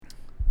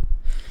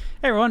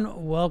Hey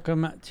everyone,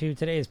 welcome to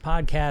today's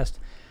podcast.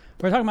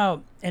 We're talking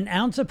about an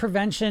ounce of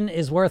prevention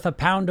is worth a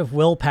pound of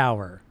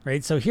willpower,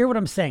 right? So hear what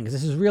I'm saying,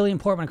 because this is really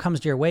important when it comes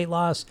to your weight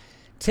loss.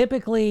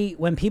 Typically,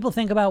 when people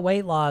think about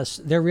weight loss,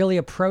 they're really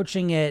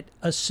approaching it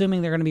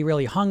assuming they're going to be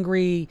really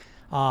hungry,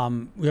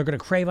 they're going to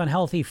crave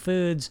unhealthy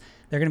foods,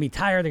 they're going to be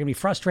tired, they're going to be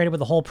frustrated with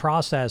the whole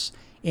process,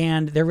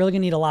 and they're really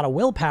going to need a lot of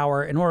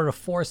willpower in order to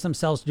force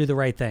themselves to do the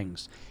right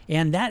things.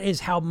 And that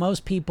is how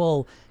most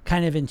people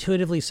kind of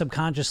intuitively,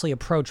 subconsciously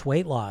approach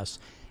weight loss.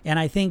 And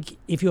I think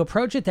if you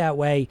approach it that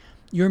way,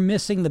 you're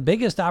missing the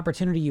biggest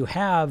opportunity you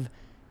have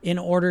in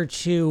order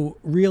to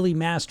really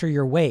master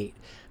your weight.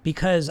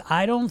 Because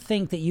I don't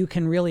think that you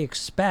can really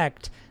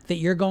expect that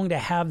you're going to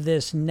have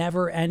this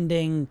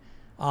never-ending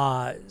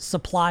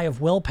supply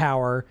of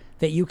willpower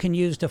that you can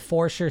use to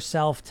force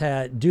yourself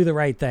to do the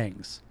right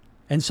things.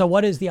 And so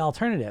what is the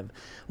alternative?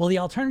 Well, the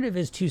alternative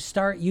is to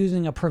start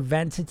using a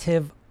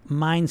preventative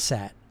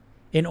mindset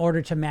in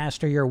order to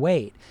master your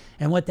weight.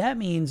 And what that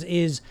means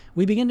is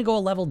we begin to go a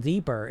level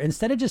deeper.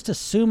 Instead of just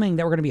assuming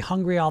that we're going to be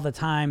hungry all the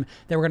time,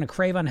 that we're going to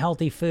crave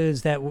unhealthy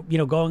foods, that,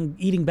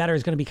 eating better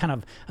is going to be kind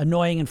of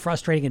annoying and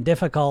frustrating and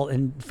difficult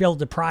and feel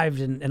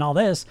deprived and all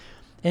this.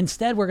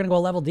 Instead, we're going to go a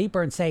level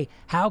deeper and say,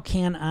 how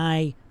can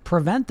I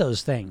prevent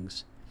those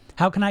things?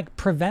 How can I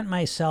prevent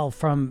myself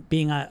from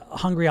being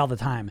hungry all the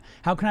time?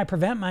 How can I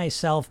prevent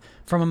myself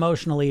from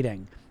emotional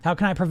eating? How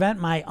can I prevent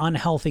my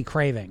unhealthy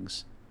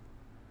cravings?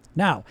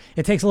 Now,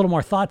 it takes a little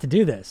more thought to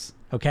do this,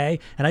 okay?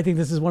 And I think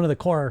this is one of the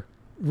core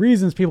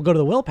reasons people go to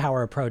the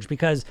willpower approach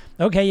because,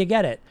 okay, you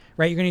get it,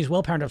 right? You're going to use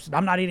willpower and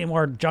I'm not eating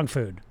more junk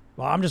food.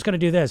 Well, I'm just going to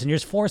do this. And you're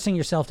just forcing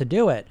yourself to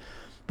do it.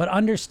 But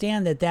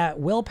understand that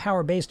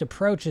willpower-based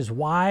approach is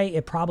why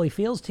it probably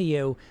feels to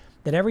you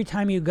that every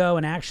time you go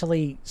and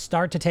actually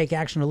start to take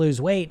action to lose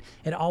weight,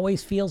 it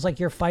always feels like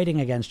you're fighting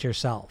against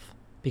yourself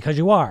because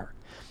you are.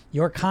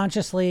 You're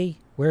consciously,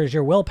 whereas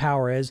your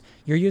willpower is,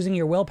 you're using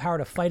your willpower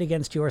to fight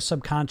against your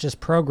subconscious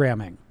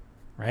programming,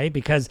 right?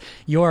 Because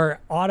your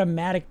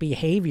automatic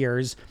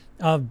behaviors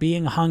of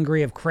being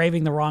hungry, of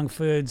craving the wrong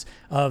foods,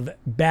 of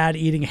bad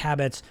eating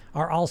habits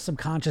are all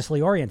subconsciously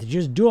oriented.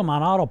 You just do them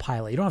on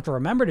autopilot. You don't have to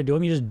remember to do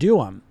them, you just do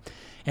them.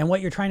 And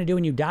what you're trying to do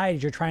when you diet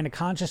is you're trying to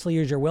consciously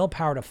use your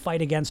willpower to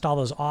fight against all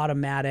those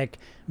automatic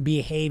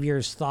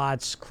behaviors,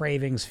 thoughts,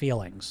 cravings,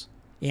 feelings.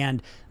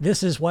 And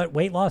this is what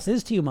weight loss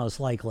is to you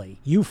most likely.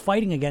 You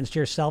fighting against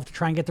yourself to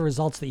try and get the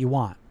results that you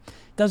want.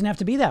 It doesn't have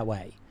to be that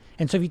way.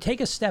 And so if you take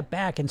a step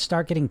back and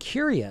start getting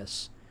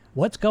curious,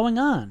 what's going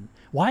on?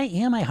 Why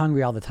am I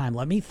hungry all the time?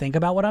 Let me think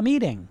about what I'm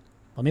eating.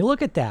 Let me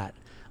look at that.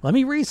 Let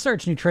me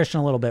research nutrition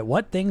a little bit.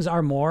 What things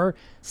are more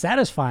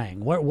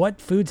satisfying? What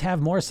foods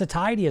have more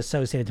satiety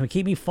associated to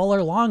keep me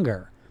fuller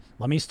longer?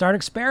 Let me start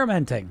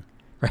experimenting,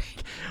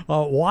 right?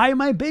 Why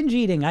am I binge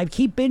eating? I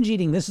keep binge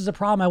eating. This is a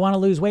problem. I want to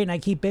lose weight and I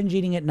keep binge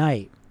eating at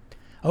night.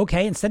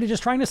 Okay, instead of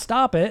just trying to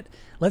stop it,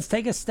 let's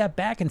take a step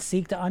back and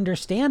seek to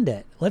understand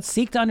it. Let's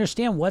seek to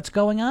understand what's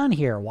going on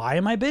here. Why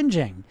am I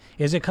binging?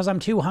 Is it because I'm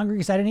too hungry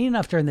because I didn't eat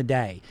enough during the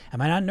day?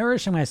 Am I not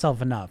nourishing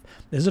myself enough?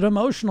 Is it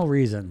emotional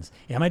reasons?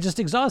 Am I just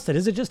exhausted?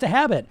 Is it just a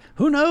habit?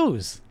 Who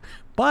knows?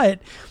 But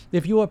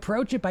if you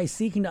approach it by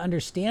seeking to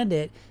understand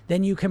it,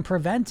 then you can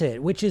prevent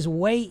it, which is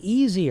way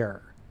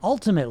easier,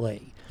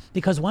 ultimately.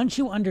 Because once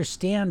you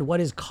understand what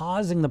is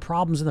causing the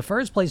problems in the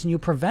first place and you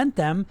prevent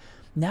them,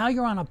 now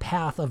you're on a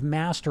path of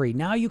mastery.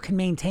 Now you can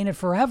maintain it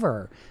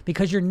forever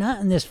because you're not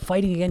in this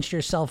fighting against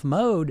yourself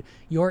mode.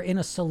 You're in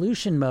a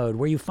solution mode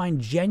where you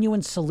find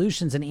genuine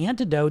solutions and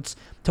antidotes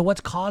to what's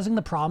causing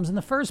the problems in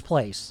the first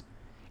place.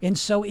 And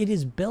so it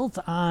is built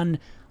on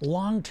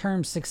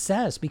long-term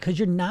success because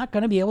you're not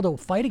going to be able to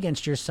fight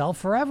against yourself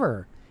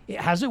forever.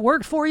 Has it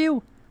worked for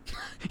you?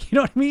 You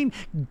know what I mean?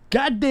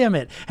 God damn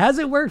it. Has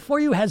it worked for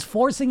you? Has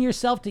forcing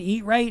yourself to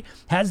eat right,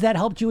 has that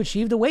helped you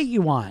achieve the weight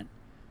you want?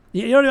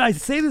 You know, I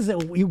say this,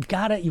 that you've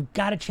got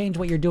to change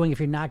what you're doing if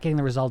you're not getting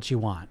the results you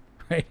want,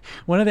 right?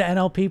 One of the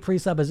NLP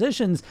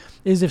presuppositions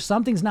is if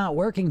something's not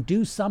working,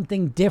 do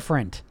something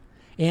different.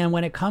 And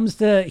when it comes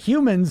to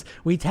humans,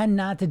 we tend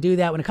not to do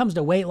that. When it comes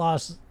to weight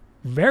loss,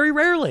 very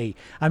rarely.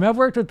 I've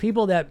worked with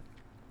people that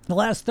the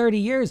last 30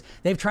 years,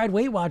 they've tried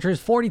Weight Watchers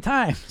 40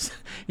 times,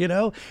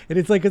 and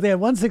it's like, because they had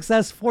one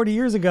success 40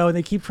 years ago and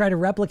they keep trying to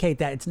replicate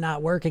that. It's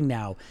not working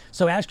now.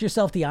 So ask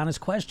yourself the honest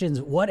questions.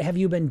 What have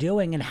you been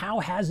doing and how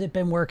has it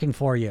been working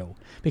for you?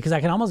 Because I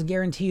can almost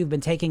guarantee you've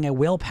been taking a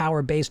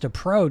willpower based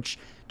approach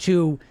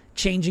to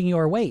changing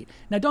your weight.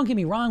 Now, don't get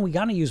me wrong. We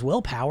got to use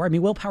willpower. I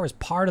mean, willpower is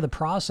part of the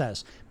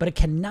process, but it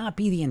cannot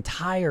be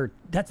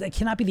it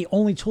cannot be the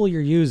only tool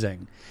you're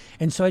using.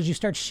 And so as you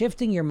start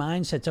shifting your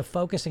mindset to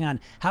focusing on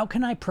how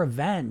can I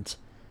prevent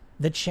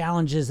the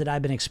challenges that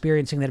I've been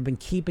experiencing that have been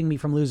keeping me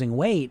from losing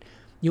weight,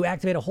 you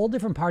activate a whole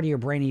different part of your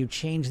brain and you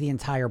change the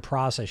entire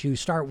process. You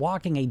start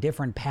walking a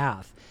different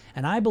path.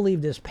 And I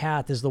believe this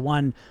path is the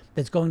one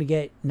that's going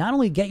to not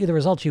only get you the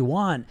results you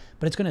want,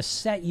 but it's going to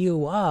set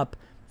you up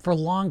for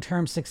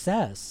long-term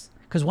success.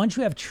 Because once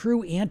you have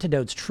true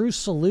antidotes, true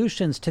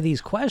solutions to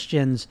these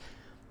questions,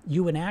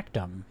 you enact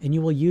them and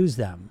you will use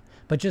them.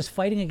 but just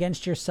fighting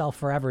against yourself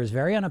forever is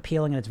very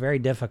unappealing and it's very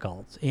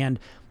difficult. And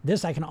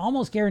this, I can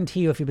almost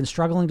guarantee you, if you've been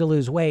struggling to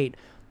lose weight,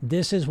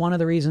 this is one of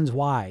the reasons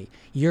why.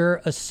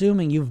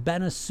 You've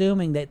been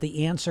assuming that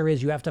the answer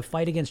is you have to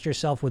fight against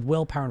yourself with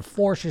willpower and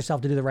force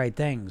yourself to do the right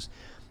things.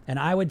 And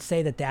I would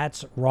say that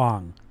that's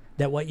wrong.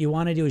 That what you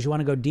want to do is you want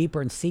to go deeper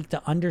and seek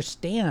to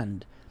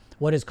understand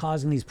what is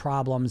causing these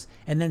problems,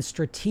 and then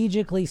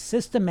strategically,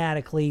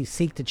 systematically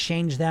seek to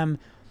change them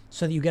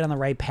so that you get on the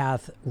right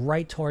path,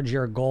 right towards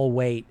your goal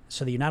weight,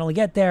 so that you not only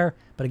get there,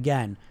 but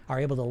again,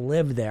 are able to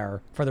live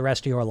there for the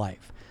rest of your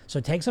life. So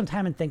take some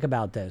time and think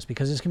about this,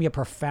 because this can be a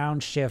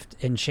profound shift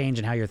and change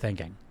in how you're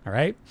thinking. All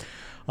right.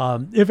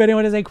 If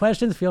anyone has any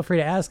questions, feel free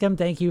to ask them.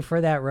 Thank you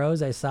for that,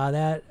 Rose. I saw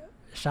that.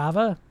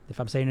 Shava, if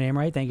I'm saying your name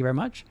right, thank you very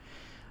much.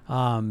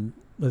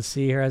 Let's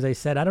see here. As I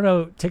said, I don't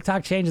know,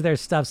 TikTok changed their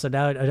stuff, so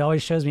now it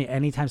always shows me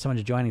anytime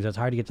someone's joining, so it's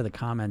hard to get to the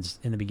comments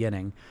in the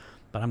beginning,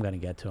 but I'm going to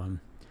get to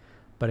them.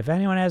 But if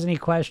anyone has any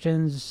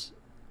questions,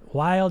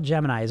 Wild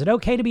Gemini, is it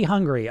okay to be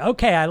hungry?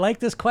 Okay, I like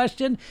this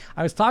question.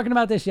 I was talking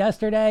about this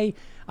yesterday.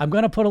 I'm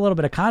going to put a little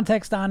bit of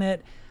context on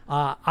it.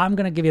 I'm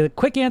going to give you the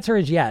quick answer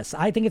is yes.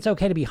 I think it's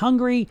okay to be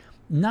hungry,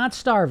 not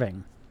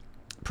starving.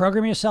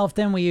 Program yourself,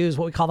 then we use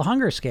what we call the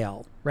hunger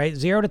scale, right?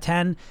 0 to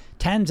 10.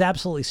 10's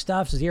absolutely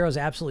stuffed. 0 is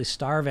absolutely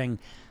starving.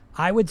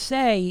 I would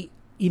say,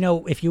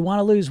 if you want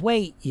to lose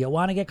weight, you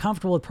want to get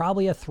comfortable with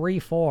probably a 3,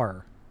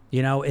 4,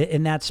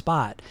 in that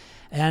spot.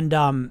 And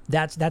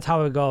that's how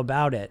I would go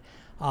about it.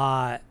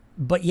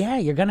 But yeah,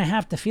 you're going to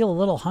have to feel a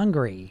little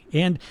hungry.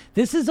 And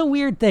this is a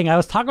weird thing. I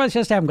was talking about this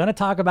yesterday. I'm going to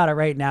talk about it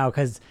right now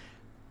because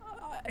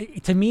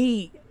to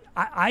me,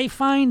 I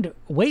find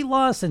weight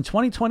loss in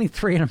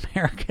 2023 in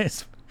America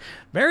is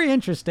very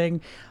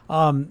interesting,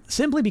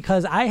 simply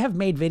because I have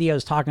made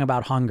videos talking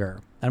about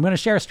hunger. I'm going to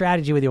share a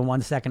strategy with you in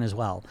 1 second as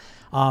well.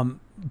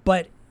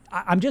 But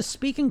I'm just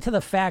speaking to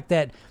the fact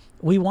that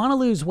we want to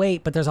lose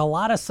weight, but there's a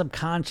lot of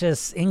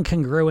subconscious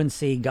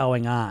incongruency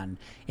going on.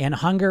 And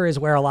hunger is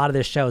where a lot of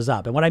this shows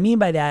up. And what I mean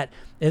by that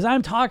is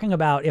I'm talking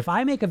about, if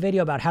I make a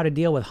video about how to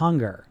deal with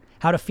hunger,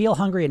 how to feel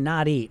hungry and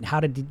not eat, and how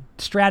to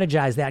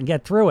strategize that and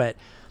get through it,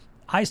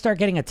 I start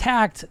getting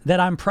attacked that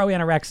I'm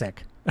pro-anorexic.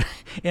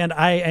 And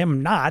I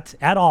am not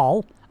at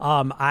all.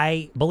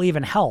 I believe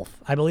in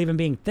health. I believe in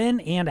being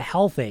thin and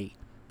healthy.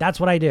 That's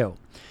what I do.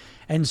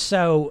 And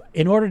so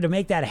in order to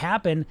make that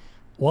happen,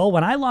 well,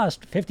 when I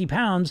lost 50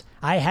 pounds,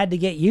 I had to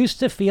get used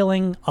to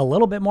feeling a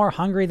little bit more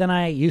hungry than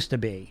I used to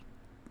be.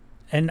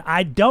 And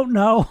I don't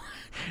know,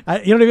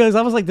 it's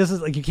almost like this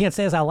is like, you can't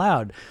say this out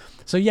loud.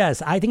 So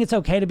yes, I think it's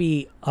okay to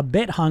be a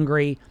bit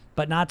hungry,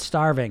 but not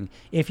starving.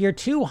 If you're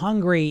too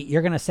hungry,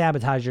 you're going to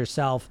sabotage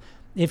yourself.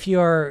 If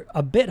you're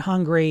a bit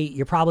hungry,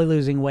 you're probably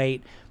losing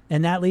weight.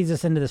 And that leads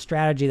us into the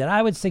strategy that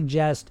I would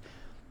suggest.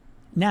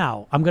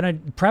 Now, I'm going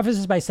to preface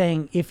this by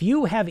saying, if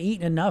you have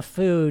eaten enough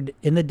food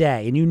in the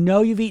day and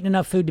you've eaten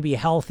enough food to be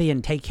healthy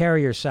and take care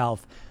of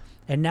yourself,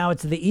 and now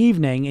it's the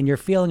evening and you're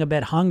feeling a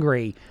bit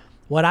hungry,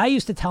 what I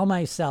used to tell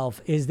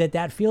myself is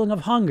that feeling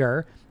of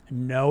hunger,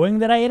 knowing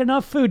that I ate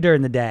enough food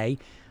during the day,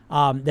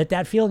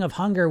 that feeling of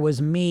hunger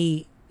was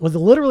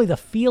literally the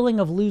feeling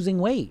of losing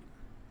weight.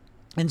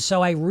 And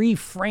so I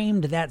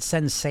reframed that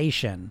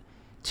sensation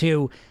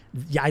to,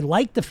 I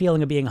like the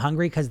feeling of being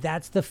hungry because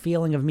that's the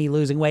feeling of me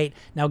losing weight.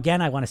 Now,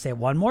 again, I want to say it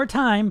one more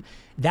time.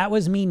 That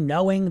was me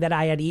knowing that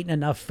I had eaten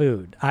enough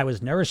food. I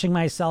was nourishing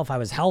myself. I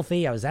was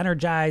healthy. I was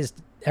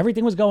energized.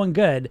 Everything was going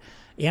good.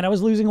 And I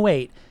was losing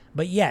weight.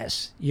 But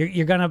yes,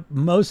 you're going to,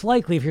 most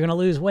likely, if you're going to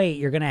lose weight,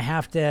 you're going to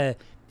have to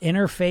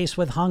interface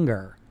with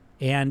hunger.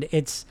 And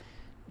it's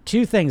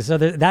two things. So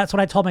that's what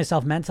I told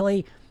myself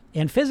mentally.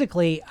 And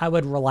physically, I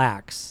would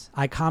relax.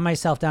 I calm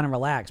myself down and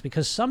relax,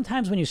 because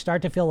sometimes when you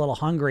start to feel a little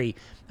hungry,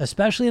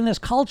 especially in this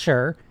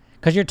culture,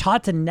 because you're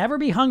taught to never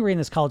be hungry in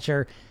this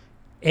culture,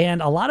 and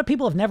a lot of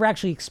people have never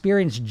actually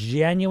experienced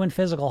genuine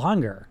physical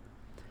hunger.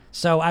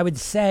 So I would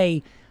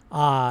say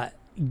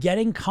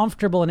getting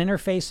comfortable and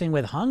interfacing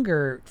with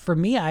hunger, for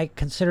me, I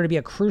consider to be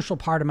a crucial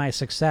part of my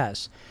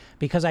success,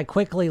 because I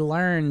quickly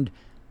learned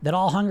that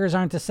all hungers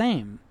aren't the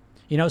same.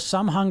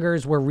 Some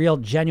hungers were real,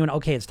 genuine.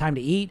 Okay, it's time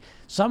to eat.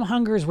 Some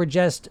hungers were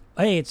just,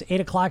 hey, it's 8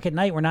 o'clock at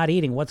night. We're not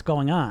eating. What's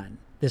going on?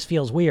 This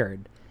feels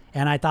weird.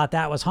 And I thought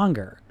that was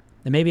hunger.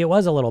 And maybe it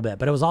was a little bit,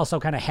 but it was also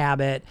kind of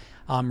habit,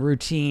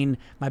 routine.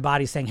 My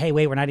body's saying, hey,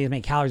 wait, we're not eating as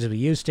many calories as we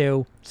used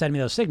to. Send me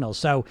those signals.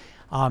 So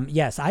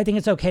yes, I think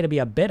it's okay to be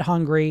a bit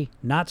hungry,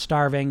 not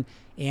starving.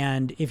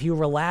 And if you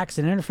relax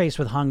and interface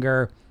with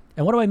hunger,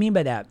 and what do I mean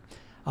by that?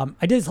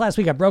 I did this last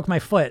week. I broke my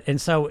foot. And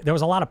so there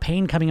was a lot of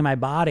pain coming in my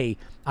body.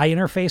 I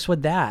interface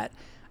with that.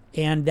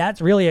 And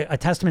that's really a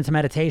testament to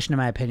meditation, in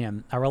my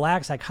opinion. I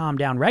relax, I calm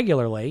down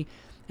regularly,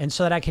 and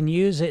so that I can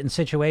use it in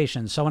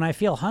situations. So when I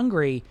feel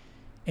hungry,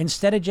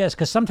 instead of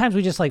because sometimes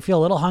we just feel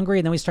a little hungry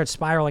and then we start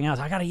spiraling out.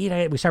 I got to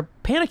eat. We start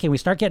panicking. We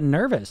start getting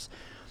nervous.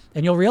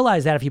 And you'll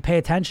realize that if you pay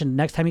attention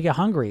next time you get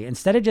hungry,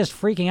 instead of just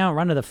freaking out and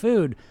run to the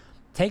food,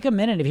 take a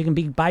minute. If you can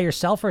be by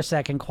yourself for a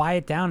second,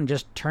 quiet down and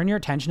just turn your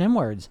attention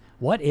inwards.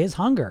 What is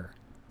hunger?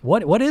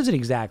 What is it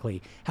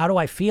exactly? How do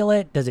I feel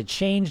it? Does it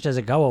change? Does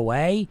it go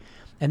away?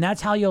 And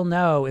that's how you'll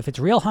know if it's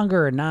real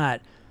hunger or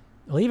not.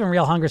 Well, even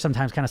real hunger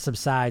sometimes kind of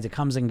subsides. It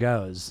comes and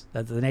goes.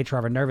 That's the nature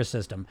of our nervous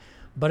system.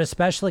 But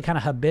especially kind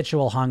of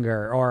habitual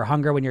hunger, or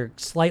hunger when you're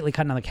slightly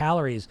cutting on the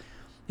calories.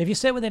 If you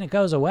sit with it and it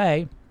goes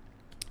away,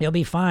 you'll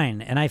be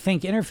fine. And I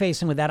think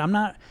interfacing with that, I'm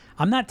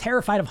not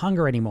terrified of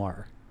hunger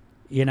anymore,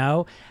 you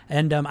know?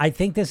 And I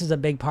think this is a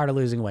big part of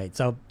losing weight.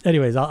 So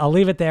anyways, I'll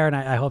leave it there, and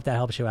I hope that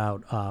helps you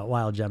out,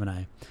 Wild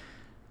Gemini.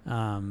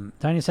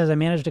 Tanya says, I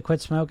managed to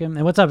quit smoking.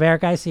 And what's up,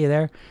 Eric? I see you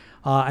there.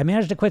 I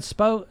managed to quit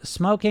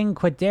smoking,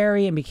 quit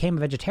dairy, and became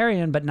a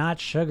vegetarian, but not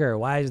sugar.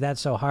 Why is that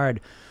so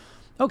hard?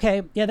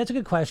 Okay, yeah, that's a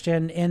good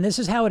question. And this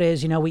is how it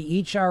is. You know, we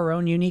each are our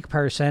own unique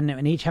person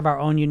and each have our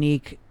own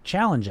unique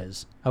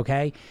challenges,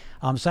 okay?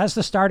 So that's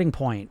the starting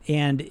point.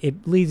 And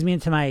it leads me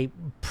into my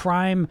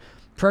prime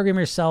program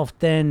yourself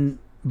then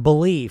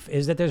belief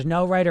is that there's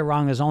no right or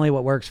wrong. There's only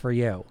what works for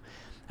you.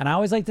 And I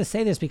always like to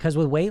say this because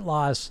with weight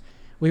loss,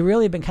 we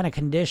really have been kind of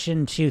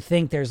conditioned to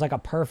think there's like a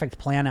perfect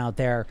plan out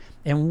there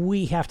and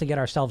we have to get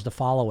ourselves to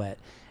follow it.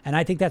 And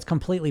I think that's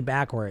completely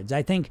backwards.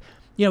 I think,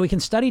 you know, we can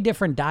study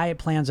different diet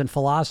plans and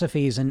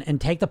philosophies and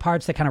take the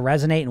parts that kind of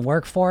resonate and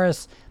work for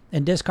us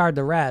and discard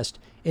the rest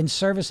in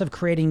service of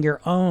creating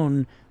your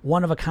own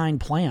one-of-a-kind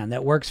plan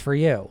that works for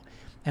you.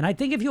 And I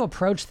think if you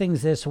approach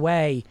things this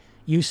way,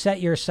 you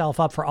set yourself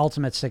up for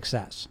ultimate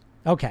success.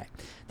 Okay.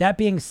 That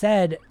being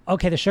said,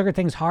 okay, the sugar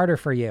thing's harder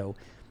for you.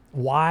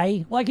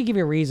 Why? Well, I could give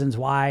you reasons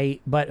why,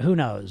 but who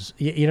knows?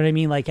 You know what I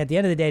mean? Like at the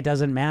end of the day, it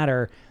doesn't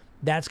matter.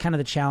 That's kind of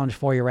the challenge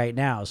for you right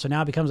now. So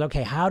now it becomes,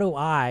 okay, how do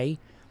I,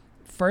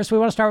 first we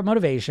want to start with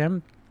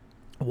motivation.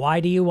 Why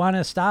do you want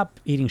to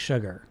stop eating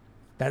sugar?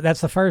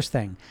 That's the first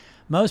thing.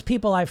 Most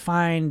people I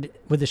find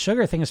with the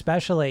sugar thing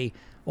especially,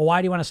 well,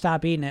 why do you want to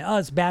stop eating it? Oh,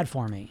 it's bad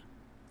for me.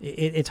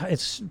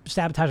 It's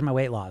sabotaging my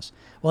weight loss.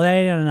 Well, that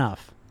ain't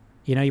enough.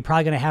 You know, you're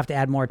probably going to have to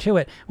add more to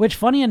it, which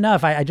funny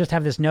enough, I just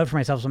have this note for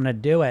myself, so I'm going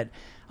to do it.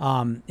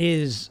 I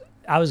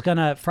was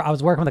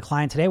working with a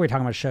client today. We were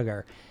talking about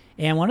sugar.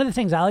 And one of the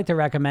things I like to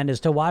recommend is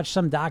to watch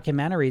some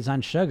documentaries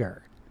on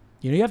sugar.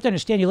 You know, you have to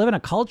understand you live in a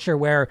culture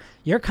where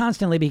you're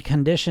constantly being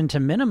conditioned to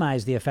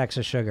minimize the effects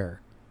of sugar,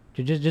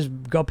 to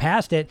just go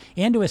past it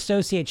and to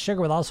associate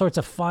sugar with all sorts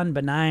of fun,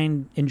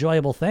 benign,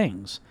 enjoyable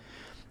things.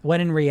 When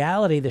in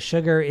reality, the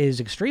sugar is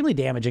extremely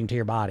damaging to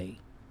your body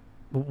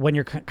when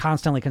you're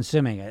constantly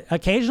consuming it.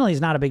 Occasionally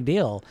it's not a big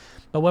deal,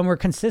 but when we're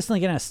consistently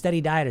getting a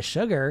steady diet of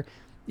sugar,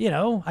 you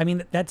know, I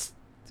mean, that's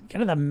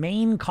kind of the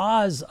main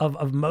cause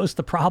of most of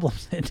the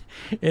problems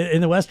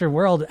in the Western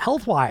world,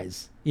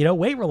 health-wise, you know,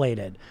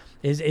 weight-related,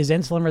 is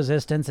insulin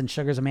resistance, and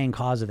sugar is a main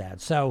cause of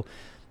that. So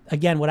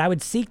again, what I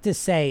would seek to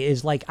say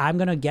is, like, I'm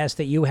going to guess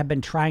that you have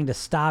been trying to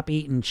stop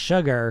eating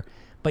sugar,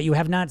 but you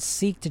have not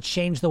seeked to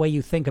change the way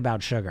you think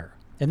about sugar.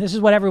 And this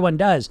is what everyone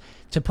does.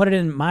 To put it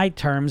in my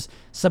terms,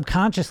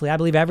 subconsciously, I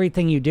believe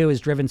everything you do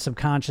is driven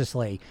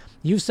subconsciously.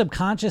 You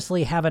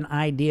subconsciously have an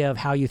idea of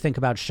how you think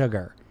about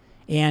sugar.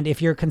 And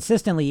if you're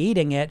consistently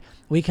eating it,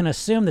 we can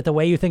assume that the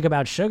way you think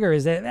about sugar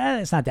is that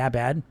it's not that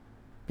bad,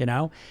 you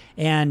know?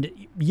 And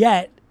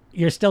yet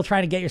you're still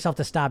trying to get yourself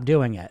to stop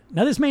doing it.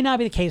 Now, this may not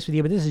be the case with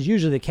you, but this is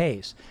usually the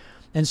case.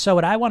 And so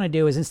what I want to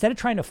do is, instead of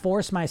trying to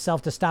force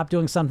myself to stop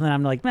doing something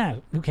I'm like,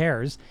 who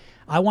cares?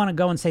 I want to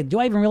go and say, do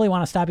I even really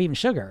want to stop eating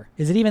sugar?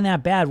 Is it even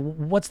that bad?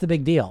 What's the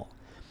big deal?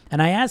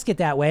 And I ask it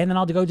that way, and then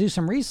I'll go do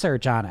some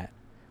research on it.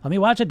 Let me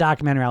watch a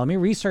documentary. Let me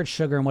research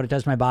sugar and what it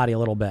does to my body a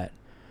little bit.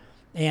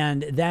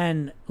 And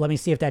then let me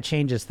see if that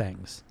changes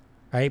things,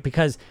 right?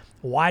 Because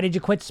why did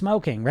you quit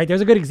smoking, right?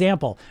 There's a good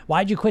example.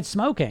 Why'd you quit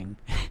smoking?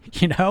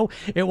 You know,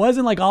 it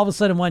wasn't like all of a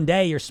sudden one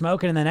day you're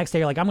smoking and the next day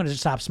you're like, I'm going to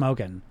just stop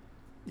smoking.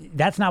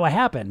 That's not what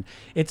happened.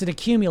 It's an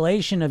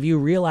accumulation of you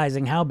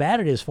realizing how bad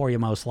it is for you,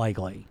 most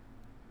likely,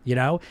 you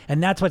know?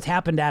 And that's what's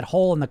happened at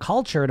whole in the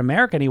culture in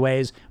America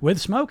anyways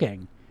with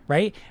smoking,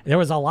 right? There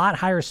was a lot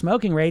higher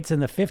smoking rates in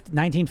the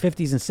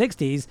 1950s and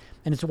 60s,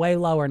 and it's way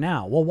lower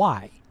now. Well,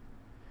 why?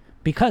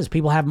 Because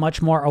people have much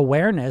more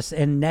awareness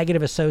and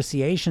negative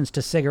associations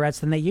to cigarettes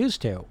than they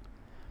used to.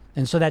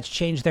 And so that's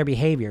changed their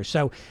behavior.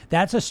 So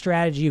that's a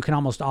strategy you can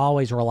almost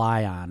always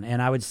rely on.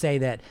 And I would say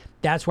that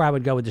that's where I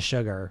would go with the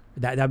sugar.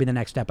 That'd be the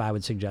next step I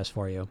would suggest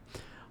for you.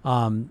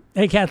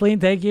 Hey, Kathleen,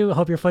 thank you.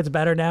 Hope your foot's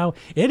better now.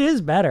 It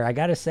is better. I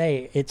got to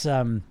say, it's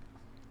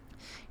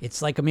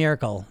like a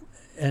miracle.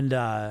 And,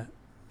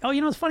 oh, you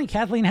know, it's funny,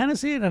 Kathleen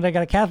Hennessy, and I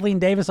got a Kathleen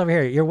Davis over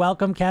here. You're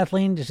welcome,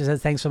 Kathleen. She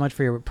says, thanks so much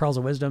for your pearls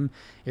of wisdom.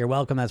 You're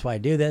welcome. That's why I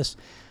do this.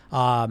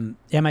 And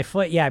my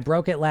foot, I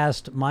broke it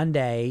last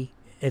Monday.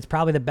 It's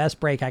probably the best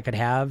break I could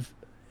have.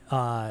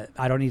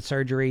 I don't need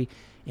surgery,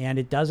 and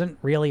it doesn't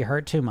really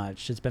hurt too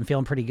much. It's been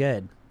feeling pretty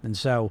good. And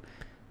so,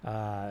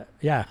 on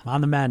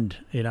the mend,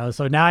 you know.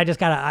 So now I just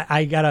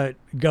gotta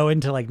go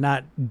into like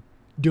not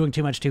doing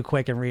too much too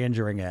quick and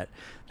re-injuring it.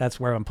 That's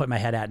where I'm putting my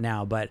head at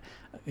now. But,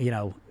 you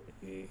know,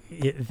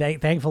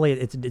 thankfully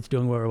it's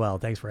doing very well.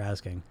 Thanks for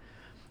asking.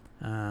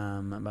 Let's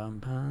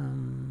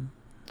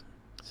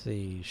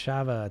see,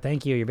 Shava,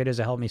 thank you. Your videos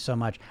have helped me so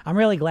much. I'm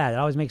really glad. It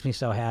always makes me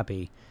so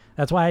happy.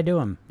 That's why I do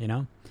them, you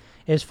know?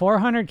 Is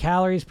 400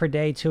 calories per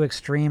day too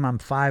extreme? I'm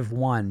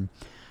 5'1".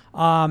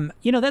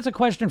 That's a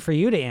question for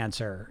you to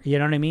answer. You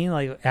know what I mean?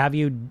 Like, have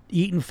you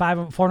eaten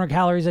 400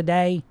 calories a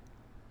day?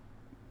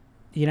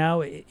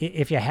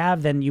 If you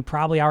have, then you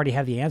probably already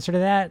have the answer to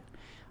that.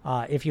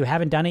 If you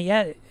haven't done it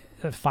yet,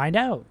 find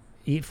out.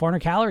 Eat 400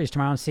 calories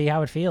tomorrow and see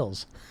how it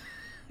feels.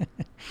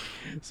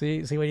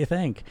 See what you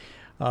think.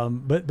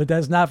 But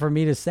that's not for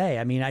me to say.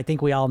 I mean, I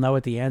think we all know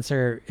what the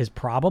answer is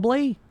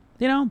probably,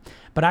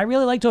 but I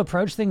really like to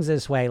approach things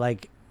this way.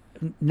 Like,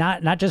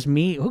 not just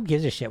me. Who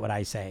gives a shit what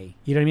I say?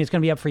 You know what I mean? It's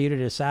going to be up for you to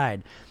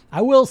decide.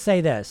 I will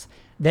say this,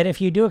 that if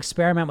you do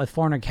experiment with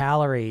 400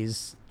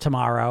 calories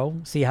tomorrow,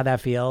 see how that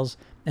feels.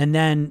 And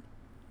then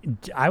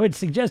I would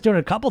suggest doing it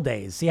a couple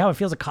days. See how it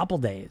feels a couple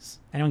days.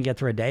 I don't get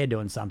through a day of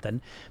doing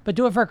something, but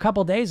do it for a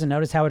couple days and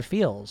notice how it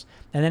feels.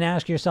 And then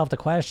ask yourself the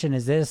question,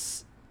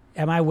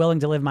 am I willing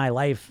to live my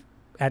life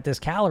at this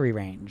calorie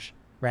range,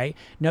 right?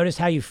 Notice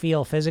how you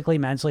feel physically,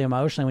 mentally,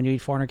 emotionally when you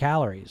eat 400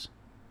 calories.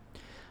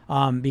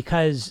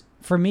 Because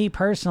for me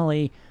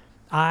personally,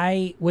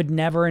 I would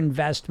never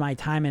invest my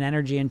time and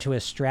energy into a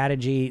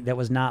strategy that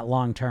was not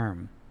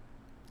long-term.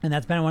 And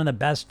that's been one of the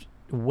best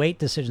weight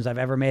decisions I've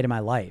ever made in my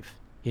life.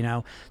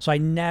 So I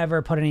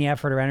never put any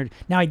effort or energy.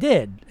 Now I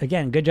did.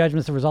 Again, good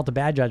judgment's the result of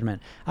bad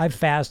judgment. I've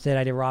fasted.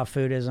 I did raw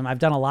foodism. I've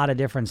done a lot of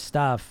different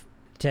stuff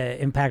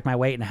to impact my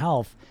weight and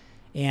health.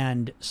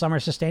 And some are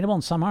sustainable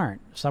and some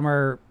aren't. Some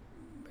are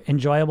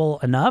enjoyable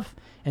enough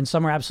and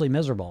some are absolutely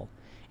miserable.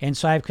 And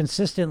so I've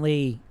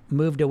consistently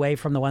moved away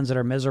from the ones that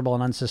are miserable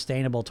and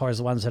unsustainable towards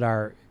the ones that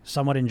are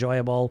somewhat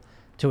enjoyable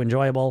to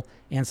enjoyable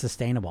and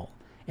sustainable.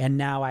 And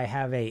now I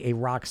have a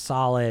rock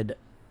solid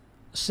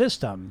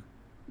system,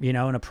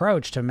 an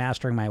approach to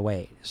mastering my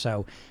weight.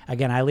 So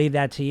again, I leave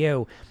that to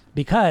you,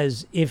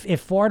 because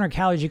if 400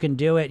 calories, you can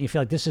do it and you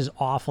feel like this is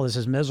awful, this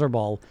is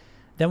miserable,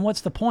 then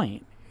what's the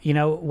point?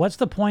 What's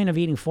the point of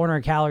eating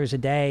 400 calories a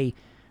day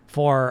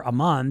for a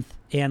month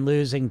and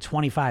losing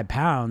 25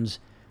 pounds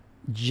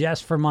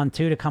just for month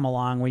 2 to come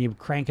along when you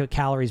crank the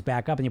calories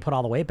back up and you put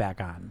all the weight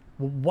back on?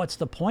 What's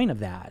the point of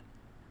that?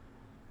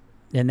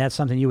 And that's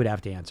something you would have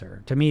to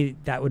answer. To me,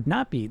 there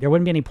wouldn't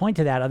be any point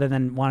to that other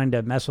than wanting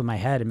to mess with my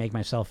head and make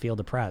myself feel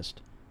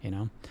depressed,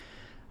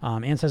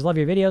 Ann says, love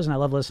your videos and I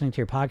love listening to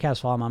your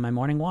podcast while I'm on my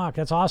morning walk.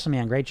 That's awesome,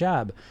 man. Great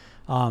job.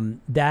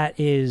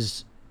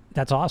 That's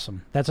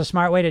awesome. That's a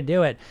smart way to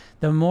do it.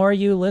 The more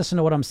you listen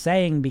to what I'm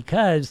saying,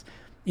 because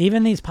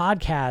even these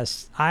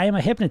podcasts, I am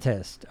a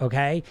hypnotist,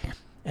 okay?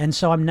 And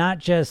so I'm not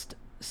just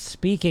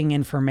speaking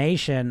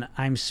information,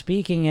 I'm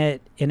speaking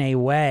it in a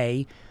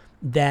way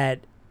that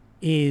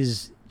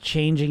is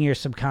changing your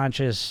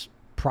subconscious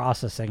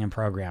processing and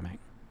programming,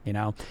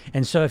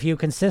 And so if you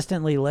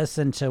consistently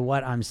listen to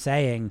what I'm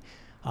saying,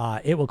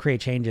 it will create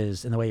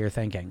changes in the way you're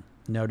thinking.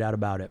 No doubt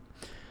about it.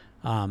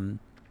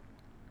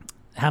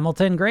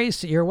 Hamilton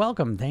Grace, you're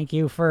welcome. Thank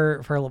you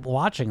for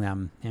watching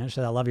them.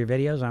 So I love your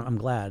videos. I'm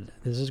glad.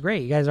 This is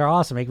great. You guys are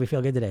awesome. Make me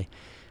feel good today.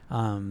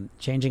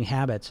 Changing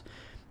habits.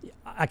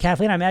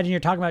 Kathleen, I imagine you're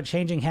talking about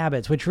changing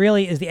habits, which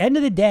really is the end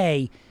of the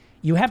day.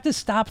 You have to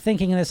stop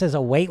thinking of this as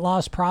a weight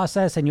loss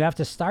process, and you have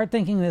to start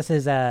thinking this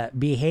as a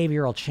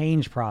behavioral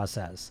change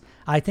process.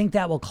 I think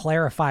that will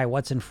clarify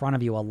what's in front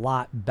of you a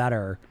lot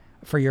better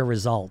for your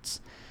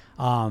results.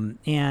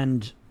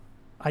 And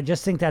I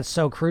just think that's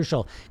so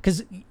crucial,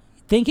 because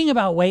thinking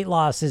about weight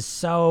loss is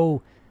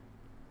so,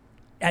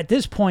 at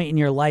this point in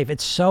your life,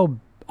 it's so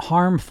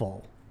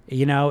harmful,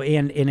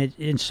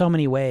 in so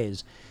many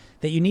ways,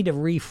 that you need to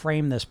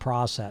reframe this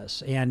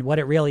process. And what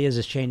it really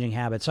is changing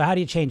habits. So how do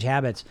you change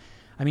habits?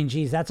 I mean,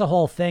 geez, that's a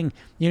whole thing.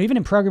 Even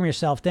in Program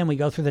Yourself Thin, we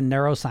go through the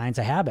neuroscience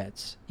of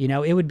habits.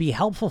 It would be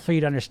helpful for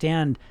you to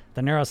understand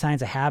the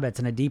neuroscience of habits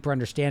and a deeper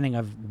understanding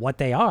of what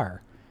they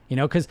are.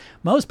 Because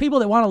most people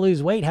that want to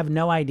lose weight have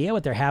no idea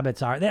what their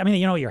habits are. I mean,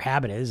 you know what your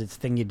habit is. It's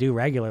the thing you do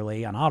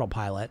regularly on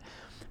autopilot.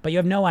 But you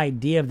have no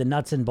idea of the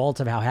nuts and bolts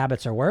of how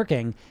habits are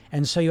working.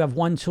 And so you have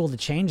one tool to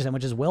change them,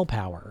 which is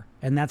willpower.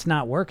 And that's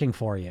not working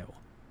for you.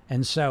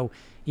 And so,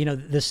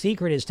 the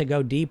secret is to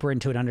go deeper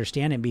into it,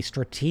 understand it, be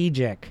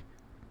strategic,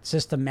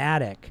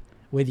 systematic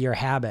with your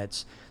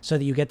habits so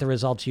that you get the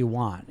results you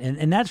want.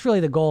 And that's really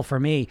the goal for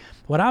me.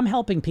 What I'm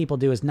helping people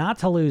do is not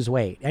to lose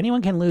weight.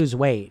 Anyone can lose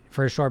weight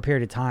for a short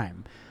period of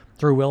time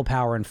through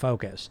willpower and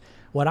focus.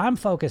 What I'm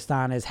focused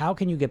on is how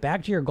can you get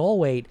back to your goal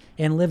weight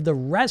and live the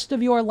rest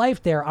of your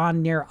life there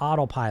on near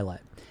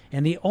autopilot.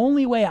 And the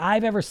only way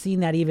I've ever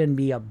seen that even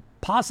be a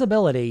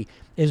possibility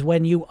is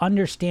when you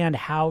understand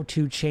how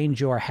to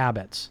change your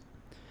habits.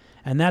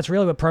 And that's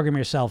really what Program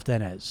Yourself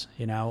Thin is.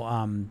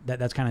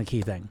 That's kind of the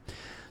key thing.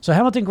 So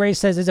Hamilton Grace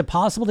says, is it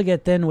possible to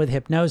get thin with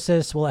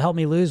hypnosis? Will it help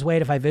me lose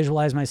weight if I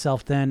visualize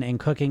myself thin and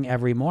cooking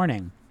every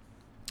morning?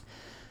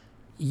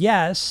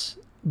 Yes,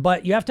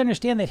 but you have to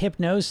understand that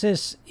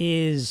hypnosis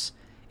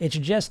it's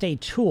just a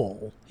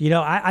tool.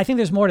 I think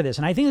there's more to this.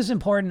 And I think this is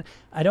important.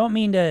 I don't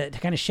mean to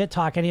kind of shit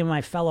talk any of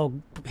my fellow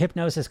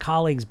hypnosis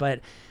colleagues, but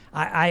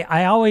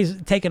I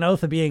always take an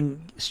oath of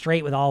being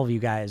straight with all of you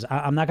guys.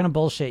 I'm not going to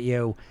bullshit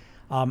you.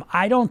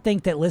 I don't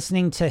think that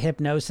listening to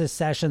hypnosis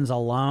sessions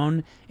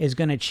alone is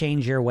going to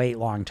change your weight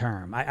long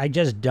term. I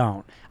just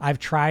don't. I've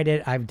tried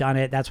it. I've done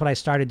it. That's what I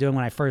started doing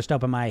when I first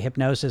opened my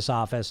hypnosis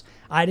office.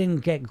 I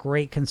didn't get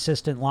great,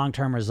 consistent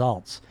long-term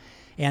results.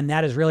 And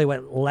that is really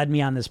what led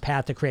me on this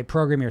path to create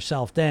Program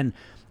Yourself Thin,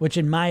 which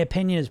in my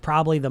opinion is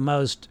probably the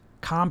most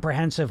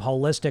comprehensive,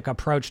 holistic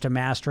approach to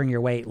mastering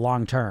your weight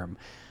long-term.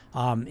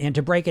 And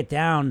to break it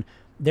down,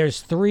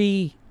 there's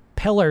 3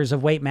 pillars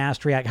of weight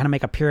mastery. I kind of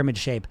make a pyramid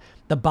shape.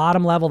 The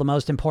bottom level, the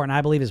most important,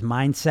 I believe, is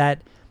mindset,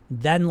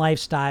 then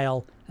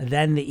lifestyle,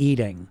 then the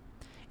eating.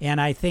 And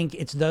I think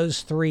it's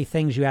those 3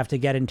 things you have to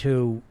get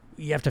into,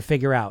 you have to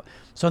figure out.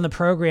 So in the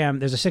program,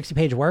 there's a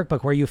 60-page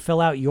workbook where you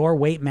fill out your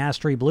weight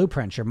mastery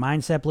blueprint, your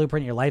mindset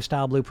blueprint, your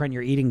lifestyle blueprint,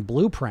 your eating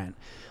blueprint.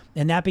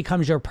 And that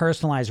becomes your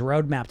personalized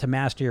roadmap to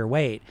master your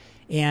weight.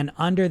 And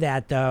under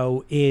that,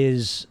 though,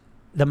 is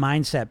the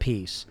mindset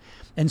piece.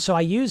 And so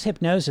I use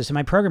hypnosis in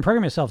my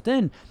Program Yourself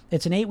Thin.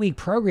 It's an 8-week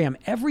program.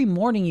 Every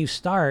morning you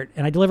start,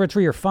 and I deliver it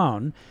through your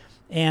phone.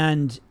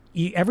 And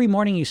every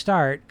morning you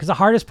start, because the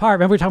hardest part,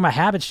 remember we were talking about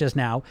habits just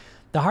now,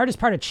 the hardest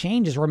part of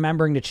change is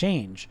remembering to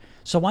change.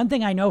 So one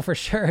thing I know for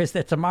sure is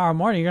that tomorrow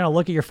morning, you're going to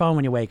look at your phone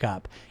when you wake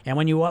up. And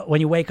when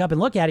you wake up and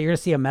look at it, you're going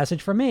to see a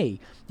message from me.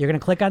 You're going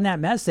to click on that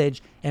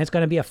message, and it's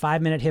going to be a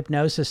 5-minute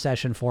hypnosis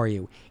session for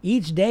you.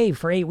 Each day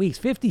for 8 weeks,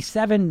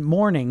 57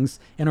 mornings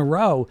in a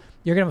row,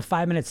 you're going to have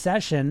a 5-minute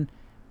session.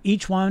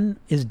 Each one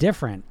is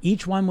different,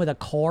 each one with a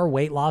core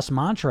weight loss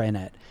mantra in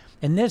it.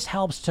 And this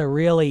helps to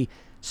really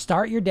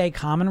start your day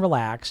calm and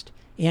relaxed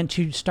and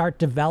to start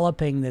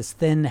developing this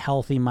thin,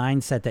 healthy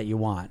mindset that you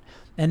want.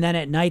 And then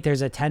at night,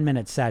 there's a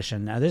 10-minute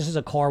session. Now, this is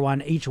a core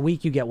one. Each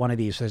week, you get one of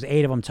these. So there's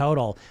 8 of them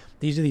total.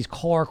 These are these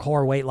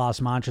core weight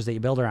loss mantras that you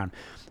build around.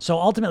 So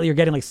ultimately, you're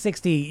getting like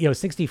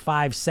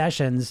 65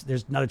 sessions.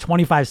 There's another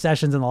 25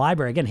 sessions in the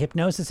library. Again,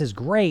 hypnosis is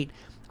great,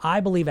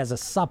 I believe, as a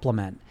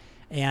supplement.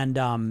 And,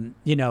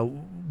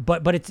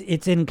 but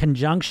it's in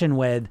conjunction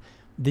with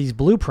these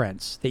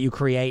blueprints that you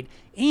create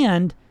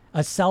and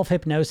a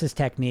self-hypnosis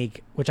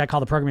technique, which I call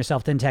the Program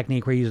Yourself Thin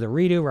technique, where you use the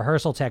redo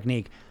rehearsal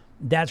technique.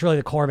 That's really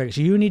the core of it. So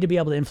you need to be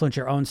able to influence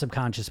your own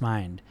subconscious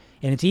mind.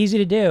 And it's easy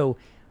to do,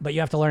 but you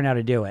have to learn how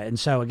to do it. And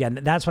so, again,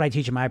 that's what I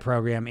teach in my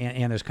program,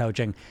 and there's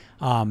coaching.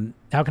 How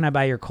can I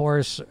buy your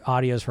course,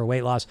 audios for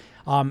weight loss?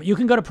 You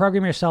can go to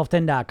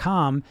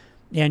programyourselfthin.com,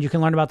 and you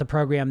can learn about the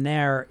program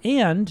there.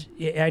 And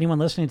anyone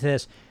listening to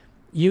this,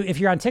 if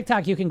you're on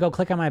TikTok, you can go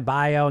click on my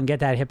bio and get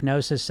that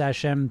hypnosis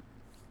session.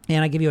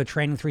 And I give you a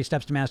training, 3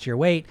 steps to master your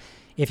weight.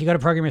 If you go to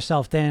Program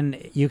Yourself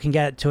Thin, you can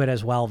get to it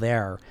as well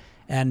there.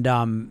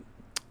 And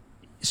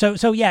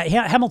so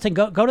yeah, Hamilton,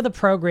 go to the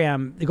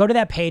program, go to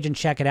that page and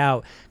check it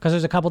out, because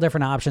there's a couple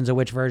different options of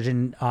which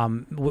version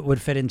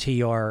would fit into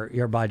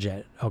your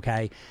budget.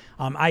 Okay.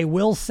 I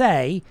will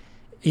say,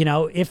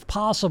 if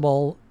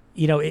possible,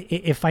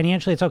 if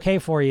financially it's okay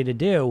for you to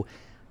do,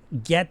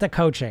 get the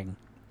coaching,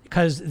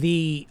 because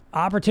the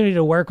opportunity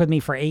to work with me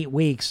for 8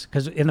 weeks,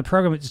 because in the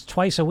program it's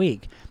twice a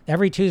week,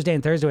 every Tuesday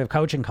and Thursday we have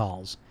coaching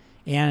calls,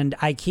 and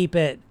I keep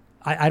it.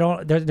 I'm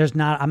not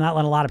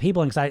letting a lot of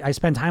people in, because I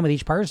spend time with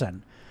each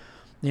person.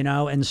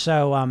 And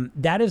so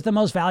that is the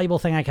most valuable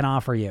thing I can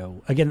offer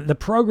you. Again, the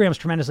program's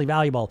tremendously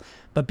valuable,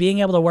 but being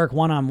able to work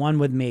one-on-one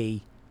with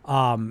me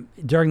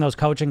during those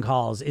coaching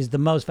calls is the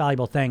most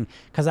valuable thing,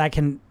 because I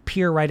can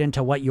peer right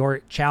into what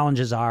your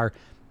challenges are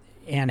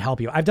and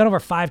help you. I've done over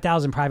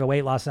 5,000 private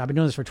weight losses. I've been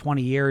doing this for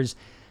 20 years.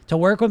 To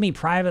work with me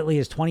privately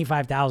is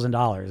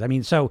 $25,000. I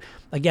mean, so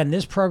again,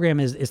 this program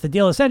is the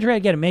deal of the century.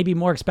 Again, it may be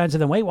more expensive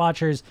than Weight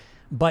Watchers,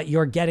 but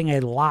you're getting a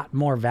lot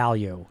more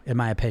value, in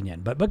my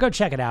opinion. But go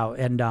check it out.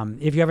 And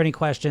if you have any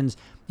questions,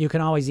 you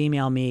can always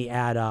email me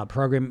at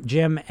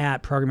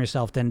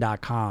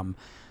jim@programyourselfthin.com.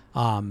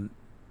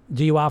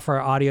 Do you offer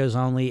audios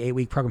only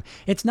 8-week program?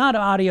 It's not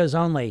audios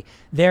only.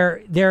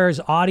 There's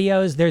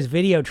audios, there's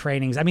video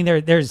trainings. I mean,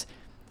 there's,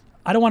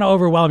 I don't want to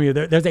overwhelm you.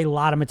 There's a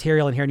lot of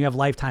material in here, and you have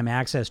lifetime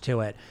access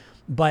to it.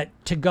 But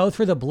to go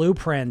through the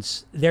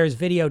blueprints, there's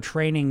video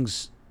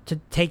trainings to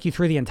take you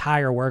through the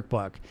entire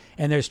workbook.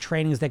 And there's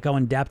trainings that go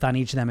in depth on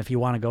each of them if you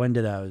want to go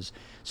into those.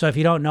 So if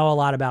you don't know a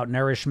lot about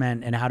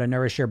nourishment and how to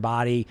nourish your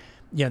body,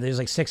 there's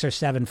like 6 or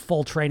 7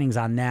 full trainings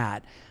on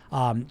that.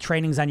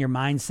 Trainings on your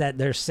mindset,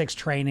 there's 6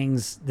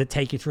 trainings that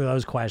take you through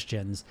those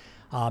questions.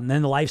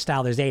 Then the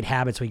lifestyle, there's 8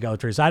 habits we go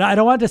through. So I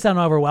don't want it to sound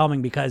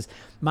overwhelming, because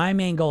my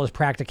main goal is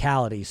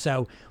practicality.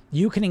 So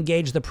you can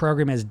engage the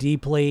program as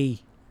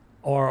deeply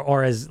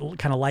or as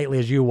kind of lightly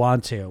as you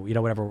want to,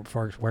 whatever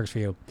works for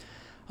you.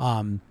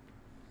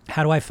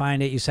 How do I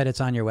find it? You said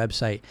it's on your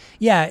website.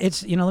 Yeah,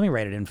 it's, let me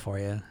write it in for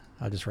you.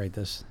 I'll just write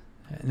this.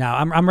 Now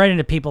I'm writing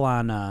to people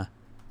on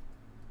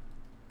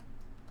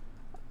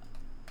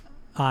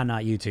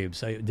YouTube,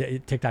 so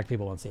TikTok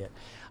people won't see it.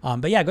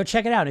 But yeah, go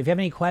check it out. If you have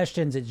any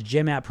questions, it's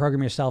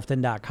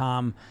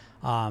jim@programyourselfthin.com,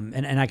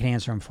 and I can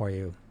answer them for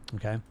you.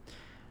 Okay.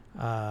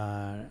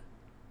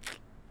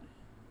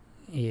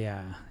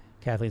 Yeah.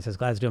 Kathleen says,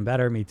 Glad's doing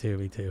better. Me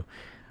too.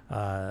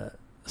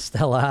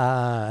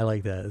 Stella, I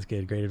like that. That's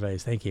good. Great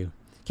advice. Thank you.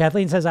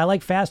 Kathleen says, I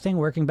like fasting,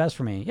 working best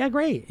for me. Yeah,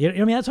 great. You know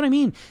what I mean? That's what I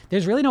mean.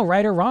 There's really no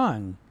right or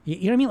wrong. You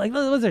know what I mean? Like,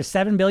 was there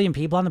 7 billion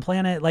people on the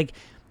planet? Like,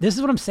 this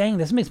is what I'm saying.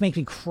 This makes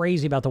me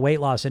crazy about the weight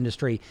loss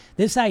industry.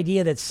 This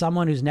idea that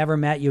someone who's never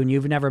met you and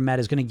you've never met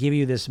is going to give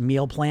you this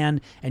meal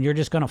plan and you're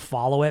just going to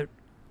follow it.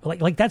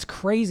 Like that's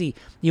crazy.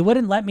 You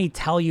wouldn't let me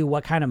tell you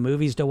what kind of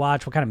movies to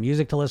watch, what kind of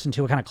music to listen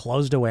to, what kind of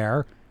clothes to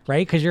wear,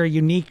 right? Because you're a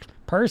unique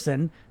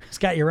person who's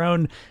got your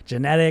own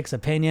genetics,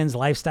 opinions,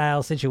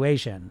 lifestyle,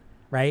 situation,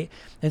 right?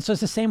 And so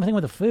it's the same thing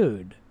with the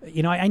food.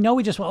 You know, I know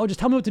we just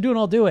tell me what to do and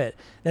I'll do it.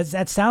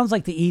 That sounds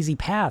like the easy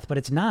path, but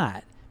it's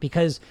not,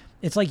 because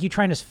it's like you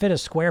trying to fit a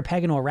square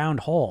peg into a round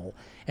hole.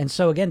 And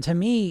so again, to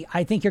me,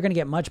 I think you're going to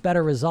get much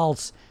better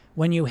results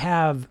when you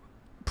have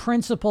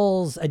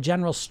principles, a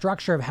general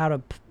structure of how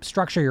to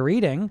structure your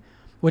eating,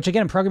 which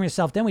again, Program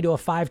Yourself, then we do a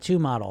 5-2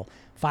 model.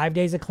 5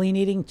 days of clean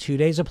eating, 2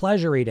 days of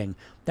pleasure eating.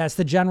 That's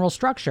the general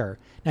structure.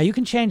 Now you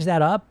can change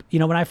that up. You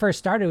know, when I first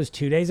started, it was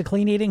 2 days of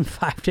clean eating,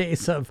 5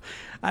 days of,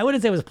 I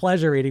wouldn't say it was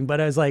pleasure eating, but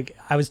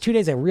I was 2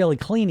 days of really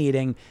clean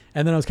eating.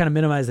 And then I was kind of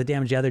minimize the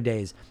damage the other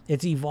days.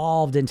 It's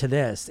evolved into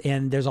this.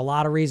 And there's a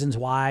lot of reasons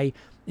why.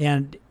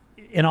 And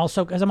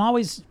also because I'm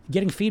always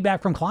getting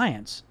feedback from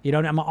clients. You know,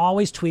 I'm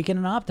always tweaking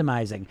and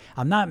optimizing.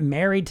 I'm not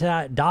married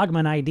to dogma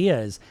and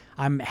ideas.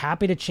 I'm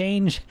happy to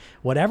change.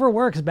 Whatever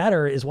works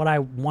better is what I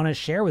want to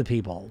share with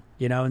people,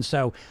 you know? And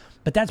so,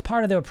 but that's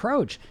part of the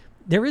approach.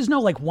 There is no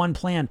like one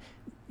plan.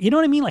 You know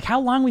what I mean? Like how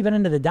long we've been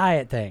into the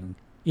diet thing.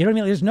 You know what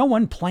I mean? There's no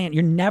one plan.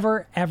 You're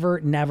never, ever,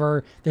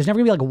 never, there's never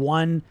gonna be like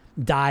one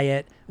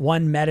diet,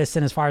 one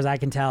medicine, as far as I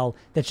can tell,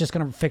 that's just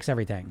going to fix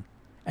everything.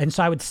 And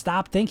so I would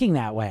stop thinking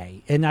that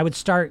way. And I would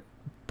start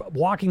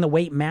walking the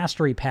weight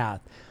mastery path,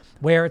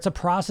 where it's a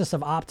process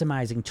of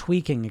optimizing,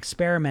 tweaking,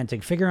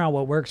 experimenting, figuring out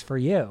what works for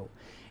you,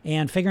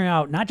 and figuring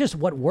out not just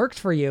what works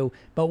for you,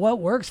 but what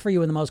works for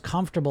you in the most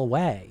comfortable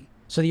way.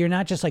 So that you're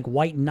not just like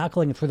white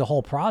knuckling through the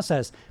whole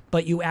process,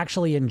 but you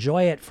actually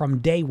enjoy it from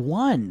day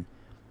one.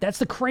 That's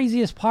the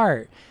craziest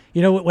part.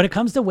 You know, when it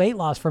comes to weight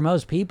loss, for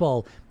most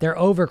people, they're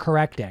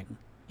overcorrecting.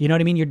 You know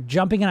what I mean? You're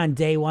jumping in on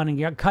day one and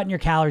you're cutting your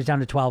calories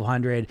down to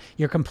 1,200.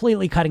 You're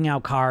completely cutting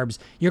out carbs.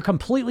 You're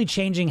completely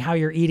changing how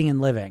you're eating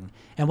and living.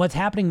 And what's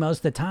happening most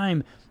of the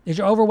time is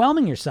you're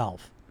overwhelming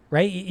yourself,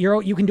 right?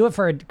 You can do it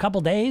for a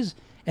couple days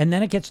and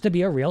then it gets to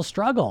be a real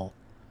struggle.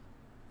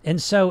 And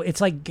so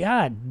it's like,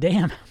 God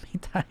damn, how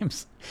many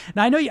times?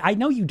 Now I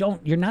know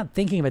you're not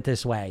thinking of it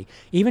this way.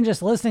 Even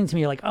just listening to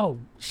me, you're like, oh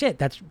shit,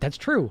 that's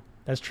true.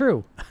 That's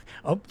true.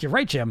 Oh, you're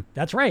right, Jim.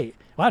 That's right.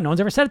 Wow, no one's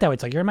ever said it that way.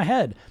 It's like, you're in my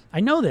head. I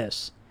know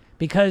this.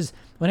 Because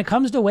when it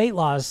comes to weight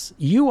loss,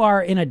 you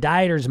are in a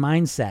dieter's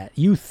mindset.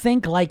 You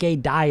think like a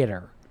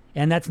dieter.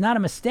 And that's not a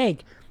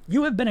mistake.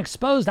 You have been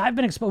exposed. I've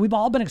been exposed. We've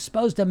all been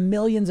exposed to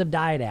millions of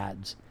diet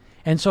ads.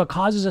 And so it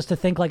causes us to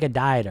think like a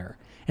dieter.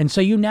 And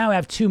so you now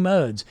have two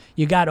modes.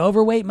 You got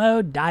overweight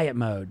mode, diet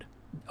mode.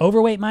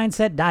 Overweight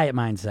mindset, diet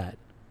mindset.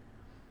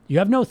 You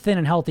have no thin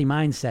and healthy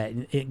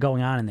mindset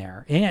going on in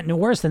there. And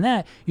worse than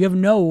that, you have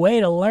no way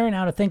to learn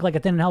how to think like a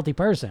thin and healthy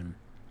person.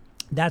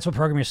 That's what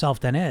Program Yourself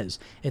then is.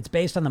 It's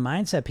based on the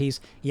mindset piece.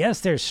 Yes,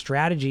 there's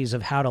strategies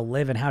of how to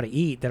live and how to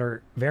eat that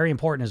are very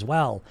important as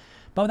well.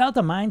 But without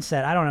the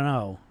mindset, I don't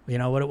know. You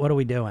know, what are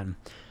we doing?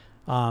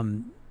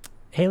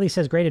 Haley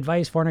says, great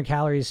advice. 400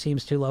 calories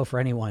seems too low for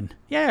anyone.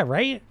 Yeah,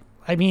 right?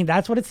 I mean,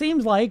 that's what it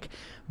seems like.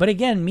 But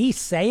again, me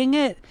saying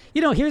it,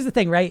 you know, here's the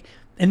thing, right?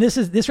 And this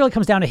really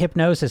comes down to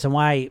hypnosis and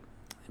why...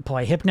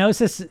 Boy,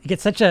 hypnosis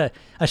gets such a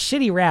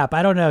shitty rap.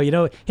 I don't know. You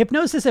know,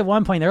 hypnosis at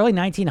one point in the early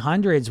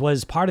 1900s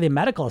was part of the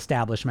medical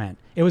establishment.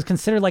 It was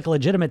considered like a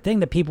legitimate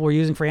thing that people were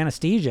using for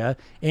anesthesia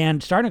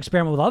and starting to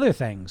experiment with other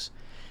things.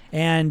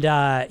 And,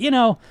 you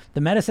know,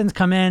 the medicines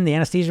come in, the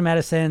anesthesia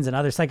medicines and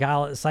other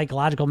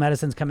psychological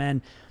medicines come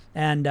in.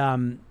 And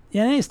then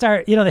they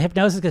start, you know, the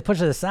hypnosis gets pushed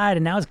to the side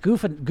and now it's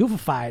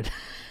goofified.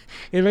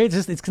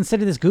 It's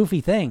considered this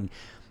goofy thing.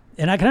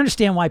 And I can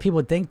understand why people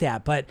would think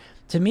that. But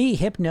to me,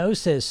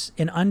 hypnosis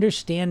and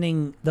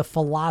understanding the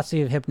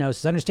philosophy of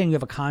hypnosis, understanding you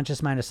have a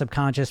conscious mind, a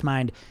subconscious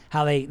mind,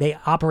 how they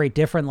operate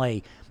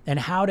differently, and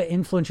how to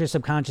influence your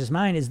subconscious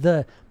mind is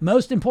the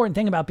most important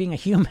thing about being a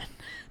human.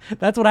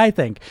 That's what I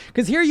think.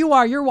 Because here you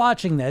are, you're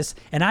watching this,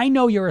 and I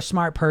know you're a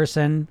smart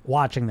person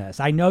watching this.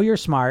 I know you're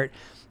smart.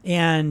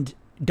 And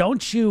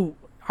aren't you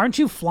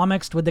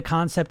flummoxed with the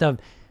concept of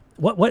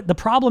what the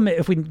problem,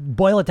 if we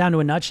boil it down to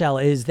a nutshell,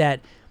 is that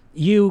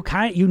you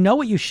know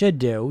what you should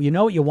do, you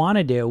know what you want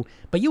to do,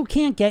 but you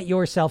can't get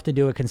yourself to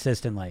do it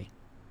consistently.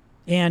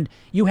 And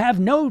you have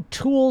no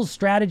tools,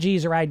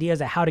 strategies, or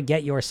ideas of how to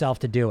get yourself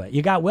to do it.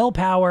 You got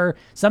willpower.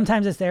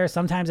 Sometimes it's there,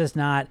 sometimes it's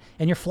not,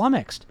 and you're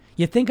flummoxed.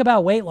 You think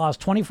about weight loss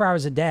 24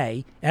 hours a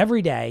day,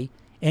 every day,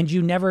 and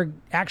you never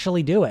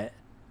actually do it.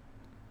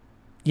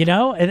 You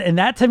know, and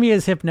that to me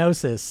is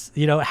hypnosis.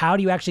 You know, how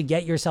do you actually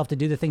get yourself to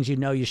do the things you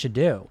know you should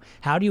do?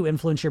 How do you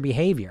influence your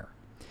behavior?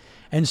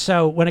 And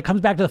so when it comes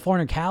back to the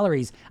 400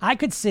 calories, I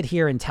could sit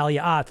here and tell you,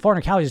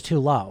 400 calories is too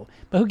low.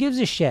 But who gives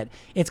a shit?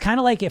 It's kind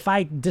of like if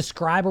I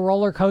describe a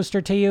roller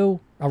coaster to you,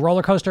 a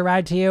roller coaster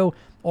ride to you,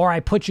 or I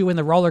put you in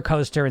the roller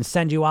coaster and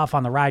send you off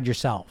on the ride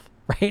yourself,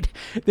 right?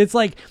 It's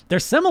like they're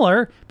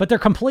similar, but they're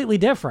completely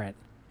different.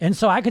 And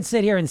so I could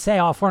sit here and say,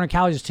 400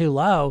 calories is too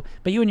low,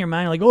 but you in your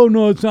mind are like, oh,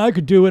 no, it's not, I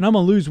could do it. I'm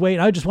going to lose weight.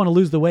 I just want to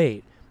lose the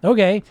weight.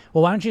 Okay,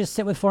 well, why don't you just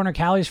sit with 400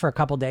 calories for a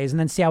couple days and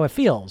then see how it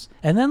feels?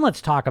 And then let's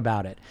talk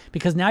about it.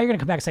 Because now you're going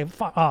to come back and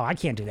say, I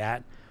can't do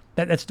that.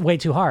 That's way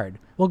too hard.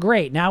 Well,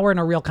 great. Now we're in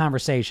a real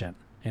conversation,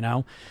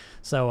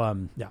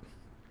 So, yeah.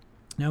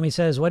 Naomi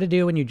says, what to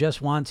do when you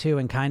just want to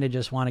and kind of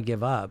just want to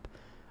give up?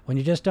 When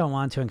you just don't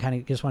want to and kind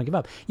of just want to give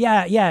up.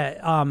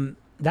 Yeah.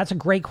 That's a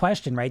great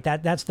question, right?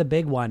 That's the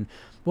big one.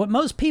 What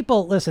most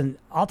people, listen,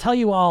 I'll tell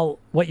you all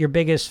what your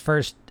biggest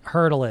first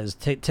hurdle is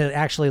to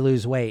actually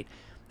lose weight.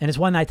 And it's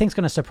one that I think is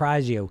going to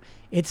surprise you.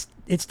 It's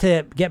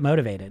to get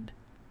motivated.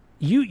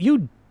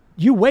 You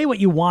weigh what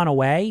you want to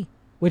weigh,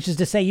 which is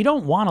to say you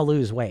don't want to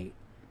lose weight.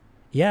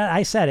 Yeah,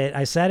 I said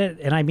it,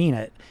 and I mean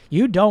it.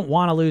 You don't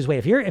want to lose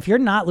weight. If you're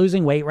not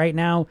losing weight right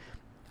now,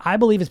 I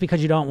believe it's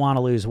because you don't want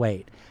to lose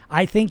weight.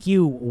 I think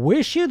you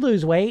wish you'd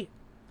lose weight.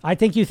 I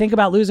think you think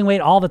about losing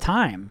weight all the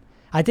time.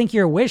 I think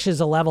your wish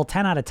is a level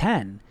 10 out of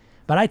 10.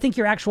 But I think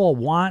your actual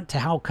want to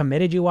how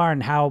committed you are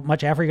and how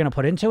much effort you're going to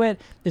put into it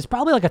is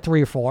probably like a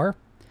 3 or 4.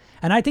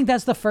 And I think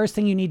that's the first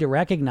thing you need to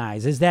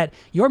recognize is that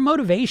your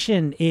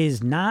motivation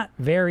is not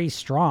very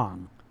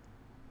strong.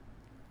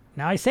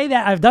 Now, I say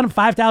that I've done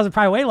 5,000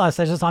 prior weight loss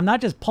sessions, so I'm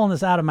not just pulling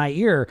this out of my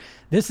ear.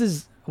 This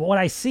is what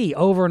I see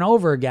over and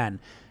over again.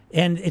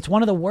 And it's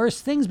one of the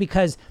worst things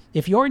because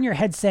if you're in your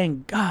head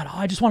saying, God,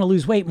 I just want to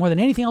lose weight more than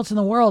anything else in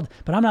the world,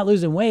 but I'm not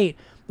losing weight,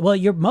 well,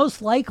 you're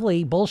most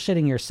likely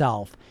bullshitting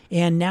yourself.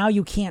 And now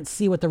you can't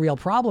see what the real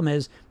problem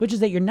is, which is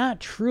that you're not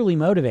truly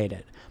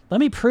motivated. Let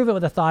me prove it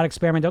with a thought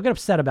experiment. Don't get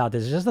upset about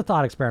this. It's just a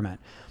thought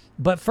experiment.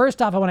 But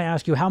first off, I want to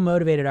ask you, how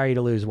motivated are you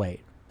to lose weight?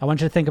 I want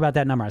you to think about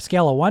that number. On a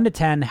scale of 1 to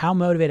 10, how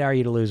motivated are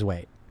you to lose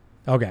weight?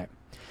 Okay.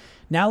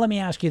 Now let me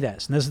ask you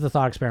this, and this is the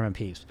thought experiment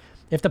piece.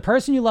 If the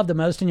person you love the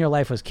most in your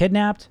life was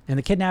kidnapped, and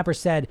the kidnapper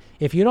said,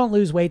 if you don't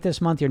lose weight this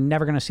month, you're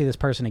never going to see this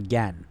person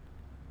again.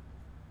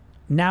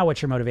 Now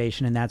what's your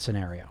motivation in that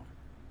scenario?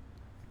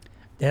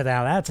 Now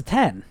that's a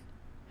 10.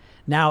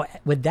 Now,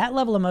 with that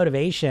level of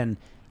motivation,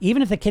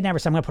 even if the kidnapper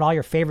said, I'm going to put all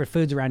your favorite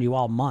foods around you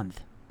all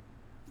month,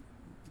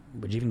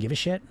 would you even give a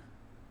shit?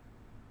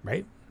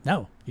 Right?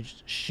 No, you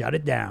just shut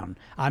it down.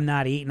 I'm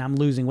not eating. I'm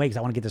losing weight because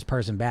I want to get this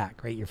person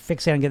back, right? You're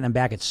fixated on getting them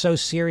back. It's so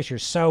serious. You're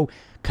so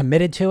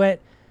committed to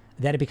it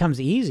that it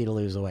becomes easy to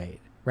lose the weight,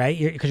 right?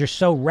 Because you're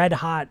so red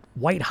hot,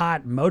 white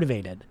hot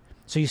motivated.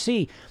 So you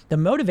see, the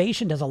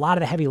motivation does a lot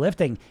of the heavy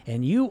lifting,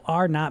 and you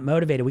are not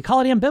motivated. We call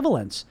it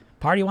ambivalence.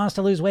 Part of you wants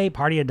to lose weight,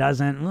 part of you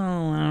doesn't.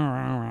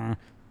 Now,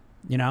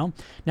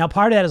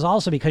 part of that is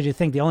also because you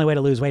think the only way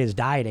to lose weight is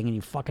dieting, and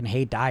you fucking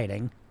hate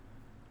dieting,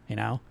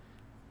 So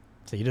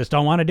you just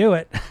don't want to do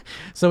it.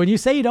 So when you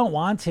say you don't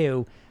want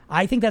to,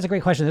 I think that's a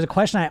great question. There's a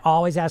question I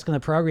always ask in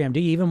the program. Do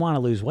you even want to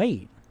lose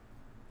weight?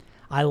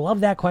 I love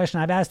that question.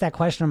 I've asked that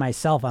question of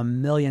myself a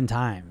million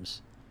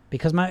times.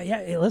 Because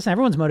listen,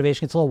 everyone's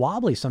motivation gets a little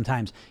wobbly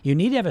sometimes. You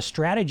need to have a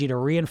strategy to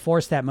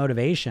reinforce that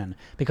motivation.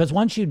 Because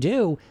once you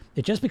do,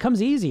 it just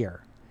becomes easier.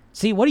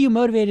 See, what are you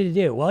motivated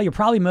to do? Well, you're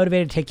probably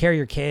motivated to take care of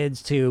your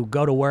kids, to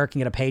go to work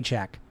and get a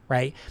paycheck,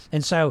 right?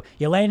 And so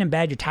you're laying in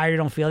bed, you're tired, you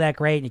don't feel that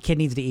great, and your kid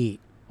needs to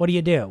eat. What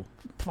do?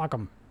 Fuck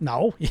them.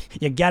 No.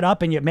 You get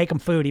up and you make them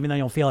food even though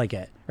you don't feel like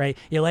it, right?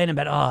 You're laying in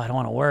bed, I don't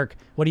want to work.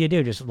 What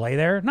do? Just lay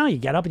there? No, you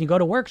get up and you go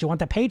to work because you want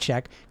that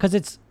paycheck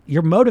because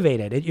you're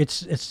motivated.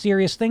 It's a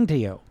serious thing to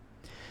you.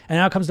 And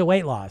now it comes to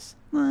weight loss.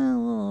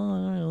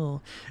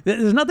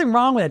 There's nothing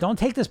wrong with it. Don't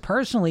take this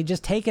personally.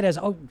 Just take it as,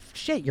 oh,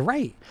 shit, you're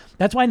right.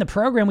 That's why in the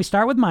program we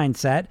start with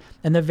mindset.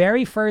 And the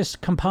very first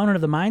component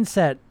of the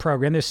mindset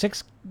program, there's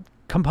 6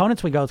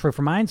 components we go through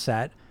for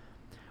mindset,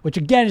 which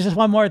again is just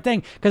one more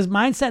thing. Because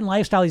mindset and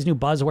lifestyle, these new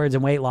buzzwords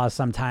and weight loss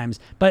sometimes.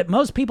 But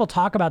most people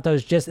talk about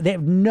those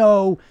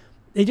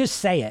they just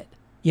say it.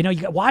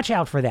 You watch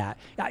out for that.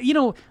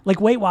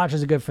 Like Weight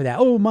Watchers are good for that.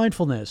 Oh,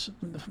 mindfulness.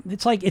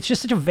 It's like, it's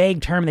just such a vague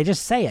term. They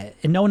just say it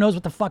and no one knows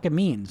what the fuck it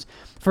means.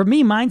 For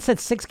me,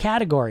 mindset's 6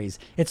 categories.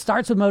 It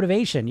starts with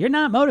motivation. You're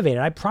not motivated.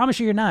 I promise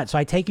you're not. So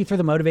I take you through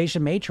the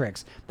motivation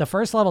matrix. The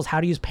first level is how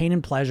to use pain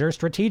and pleasure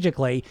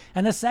strategically.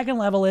 And the second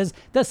level is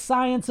the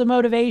science of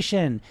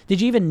motivation.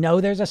 Did you even know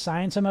there's a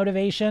science of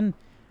motivation?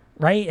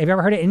 Right? Have you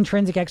ever heard of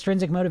intrinsic,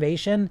 extrinsic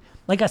motivation?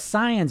 Like a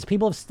science.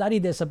 People have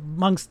studied this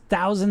amongst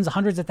thousands,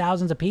 hundreds of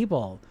thousands of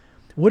people.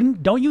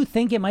 Don't you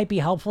think it might be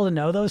helpful to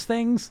know those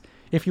things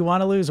if you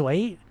want to lose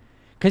weight?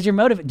 Because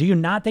do you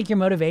not think your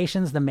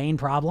motivation's the main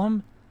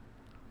problem?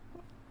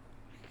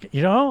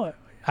 I'm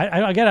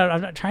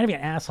not trying to be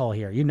an asshole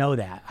here. You know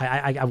that.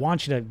 I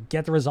want you to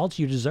get the results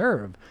you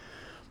deserve.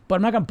 But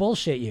I'm not going to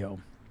bullshit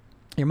you.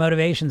 Your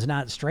motivation's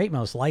not straight,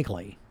 most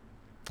likely.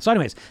 So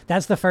anyways,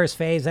 that's the first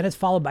phase. Then it's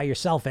followed by your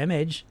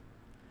self-image.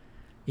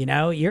 You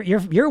know,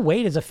 your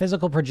weight is a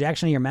physical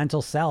projection of your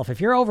mental self.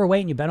 If you're overweight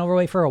and you've been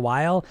overweight for a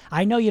while,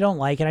 I know you don't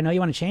like it. I know you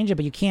want to change it,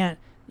 but you can't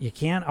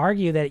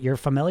argue that you're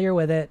familiar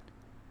with it.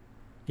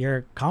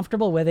 You're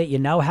comfortable with it. You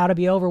know how to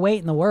be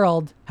overweight in the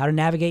world, how to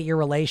navigate your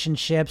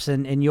relationships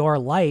and in your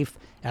life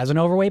as an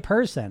overweight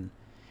person.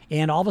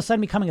 And all of a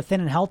sudden becoming a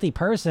thin and healthy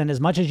person, as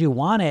much as you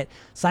want it,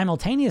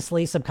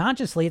 simultaneously,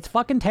 subconsciously, it's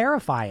fucking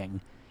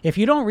terrifying. If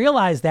you don't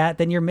realize that,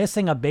 then you're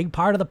missing a big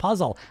part of the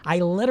puzzle. I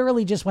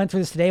literally just went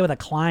through this today with a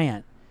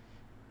client.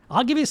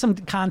 I'll give you some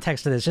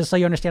context to this just so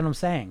you understand what I'm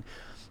saying.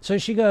 So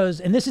she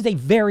goes, and this is a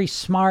very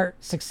smart,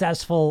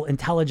 successful,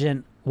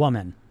 intelligent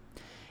woman.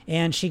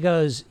 And she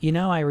goes, you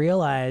know, I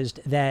realized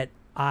that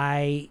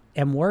I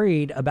am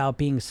worried about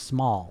being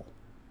small.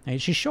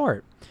 And she's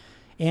short.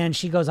 And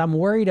she goes, I'm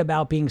worried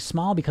about being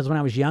small because when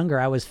I was younger,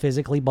 I was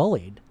physically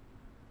bullied.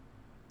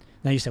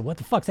 Now you say, what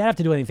the fuck does that have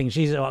to do with anything?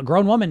 She's a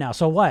grown woman now,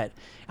 so what?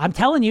 I'm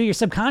telling you, your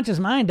subconscious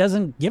mind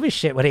doesn't give a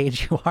shit what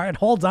age you are. It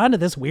holds on to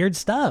this weird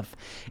stuff.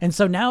 And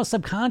so now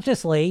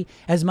subconsciously,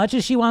 as much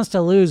as she wants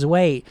to lose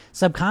weight,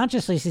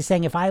 subconsciously she's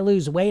saying, if I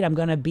lose weight, I'm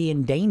going to be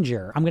in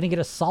danger. I'm going to get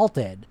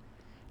assaulted.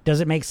 Does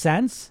it make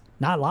sense?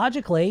 Not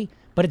logically,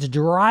 but it's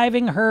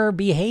driving her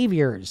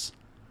behaviors.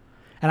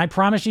 And I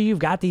promise you, you've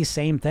got these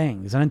same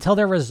things. And until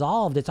they're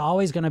resolved, it's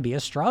always going to be a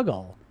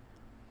struggle.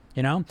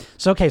 You know?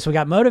 So, okay, so we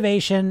got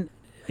motivation,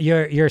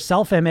 your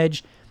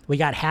self-image. We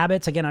got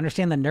habits. Again,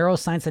 understand the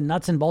neuroscience and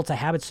nuts and bolts of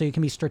habits so you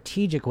can be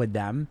strategic with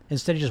them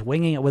instead of just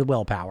winging it with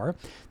willpower.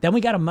 Then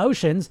we got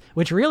emotions,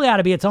 which really ought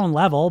to be its own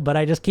level, but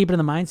I just keep it in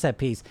the mindset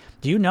piece.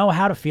 Do you know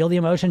how to feel the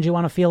emotions you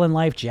want to feel in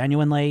life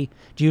genuinely?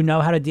 Do you know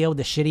how to deal with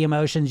the shitty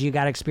emotions you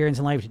got to experience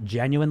in life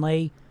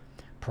genuinely?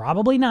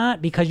 Probably not,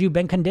 because you've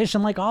been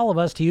conditioned like all of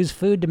us to use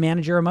food to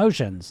manage your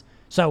emotions.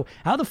 So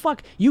how the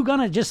fuck you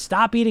gonna just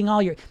stop eating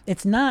all your...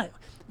 It's not...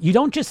 You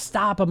don't just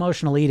stop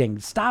emotional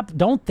eating.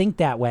 Don't think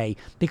that way,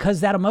 because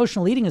that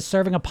emotional eating is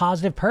serving a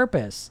positive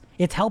purpose.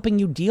 It's helping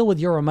you deal with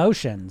your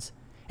emotions.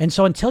 And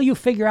so until you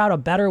figure out a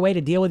better way to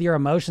deal with your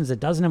emotions that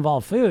doesn't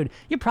involve food,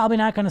 you're probably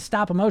not going to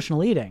stop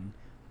emotional eating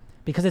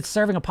because it's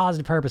serving a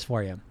positive purpose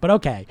for you. But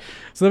okay,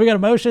 so then we got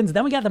emotions.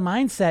 Then we got the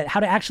mindset, how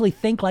to actually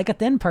think like a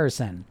thin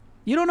person.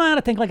 You don't know how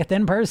to think like a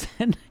thin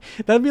person.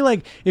 That'd be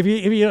like if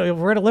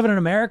we're living in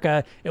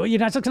America, you're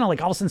not just going to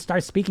like all of a sudden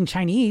start speaking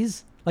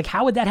Chinese. Like,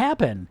 how would that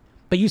happen?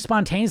 But you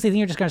spontaneously think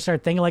you're just going to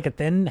start thinking like a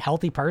thin,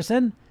 healthy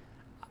person?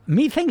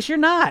 Me thinks you're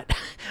not.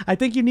 I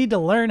think you need to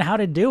learn how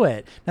to do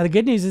it. Now, the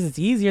good news is it's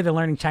easier than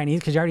learning Chinese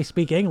because you already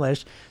speak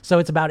English. So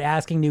it's about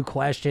asking new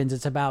questions.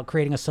 It's about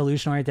creating a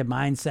solution-oriented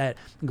mindset,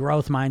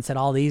 growth mindset,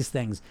 all these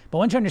things. But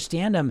once you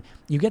understand them,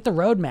 you get the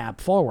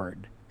roadmap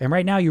forward. And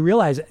right now you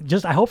realize,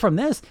 just I hope from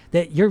this,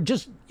 that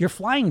you're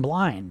flying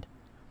blind.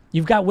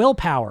 You've got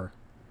willpower.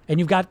 And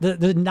you've got the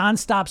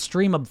nonstop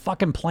stream of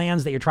fucking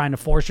plans that you're trying to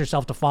force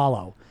yourself to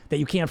follow that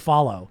you can't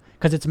follow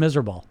because it's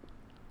miserable,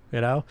 you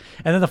know?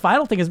 And then the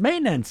final thing is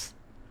maintenance.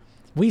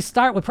 We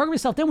start with program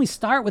yourself, then we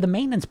start with a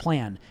maintenance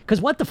plan. Because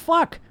what the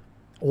fuck?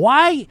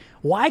 Why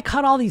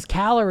cut all these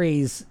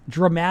calories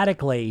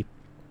dramatically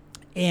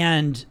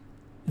and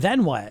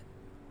then what?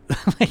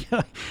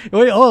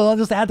 I'll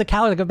just add the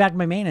calories, go back to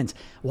my maintenance.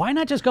 Why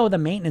not just go with the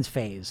maintenance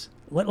phase?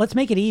 Let's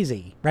make it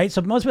easy, right?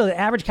 So most people, the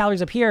average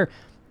calories up here,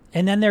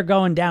 and then they're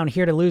going down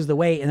here to lose the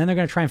weight, and then they're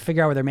going to try and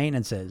figure out where their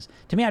maintenance is.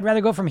 To me, I'd rather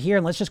go from here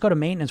and let's just go to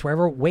maintenance,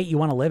 wherever weight you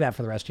want to live at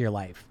for the rest of your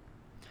life.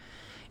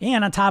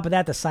 And on top of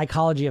that, the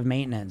psychology of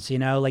maintenance, you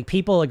know, like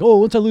people like, oh,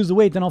 once I lose the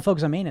weight, then I'll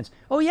focus on maintenance.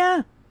 Oh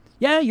yeah.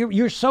 Yeah.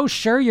 You're so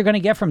sure you're going to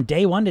get from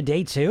day 1 to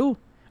day 2,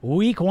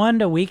 week 1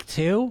 to week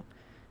 2.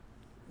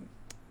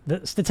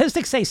 The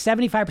statistics say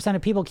 75%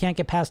 of people can't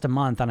get past a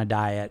month on a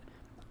diet.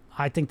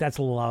 I think that's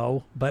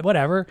low, but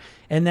whatever.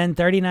 And then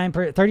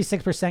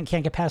 36%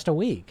 can't get past a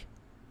week.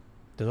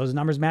 Do those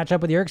numbers match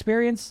up with your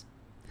experience?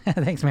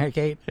 Thanks, Mary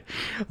Kate.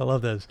 I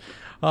love this.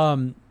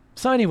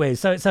 So anyway,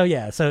 so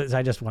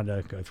I just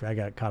wanted to go through. I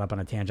got caught up on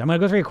a tangent. I'm going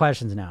to go through your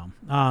questions now.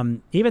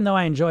 Even though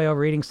I enjoy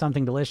overeating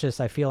something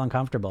delicious, I feel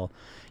uncomfortable.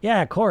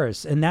 Yeah, of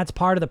course. And that's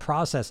part of the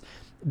process.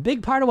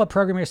 Big part of what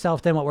Program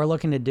Yourself then, what we're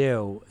looking to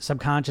do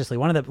subconsciously,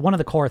 one of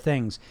the core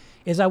things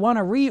is I want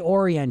to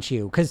reorient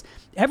you, because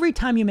every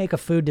time you make a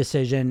food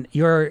decision,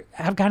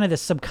 have kind of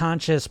this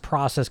subconscious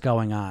process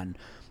going on.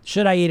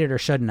 Should I eat it or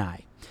shouldn't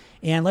I?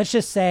 And let's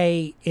just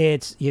say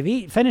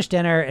you've finished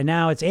dinner and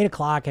now it's 8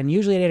 o'clock, and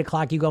usually at 8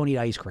 o'clock you go and eat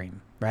ice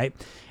cream, right?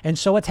 And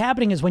so what's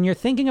happening is when you're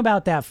thinking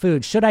about that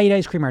food, should I eat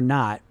ice cream or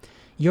not?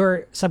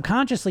 You're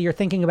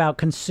thinking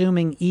about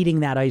eating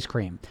that ice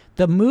cream.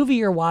 The movie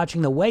you're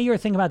watching, the way you're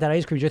thinking about that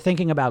ice cream, you're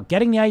thinking about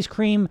getting the ice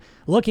cream,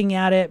 looking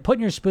at it,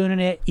 putting your spoon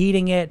in it,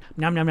 eating it,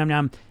 nom, nom, nom,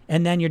 nom,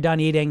 and then you're done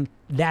eating.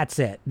 That's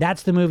it.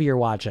 That's the movie you're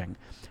watching.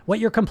 What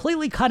you're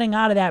completely cutting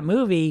out of that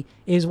movie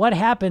is what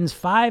happens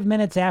 5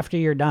 minutes after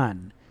you're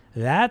done.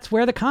 That's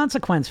where the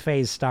consequence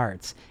phase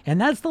starts. And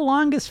that's the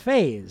longest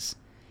phase.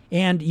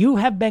 And you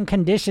have been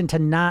conditioned to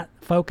not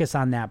focus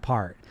on that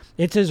part.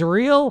 It's as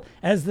real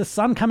as the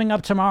sun coming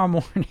up tomorrow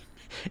morning.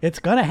 It's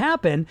going to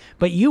happen,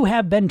 but you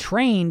have been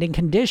trained and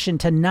conditioned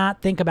to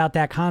not think about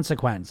that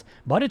consequence.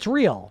 But it's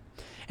real.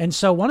 And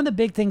so one of the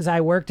big things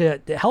I work to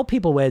help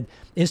people with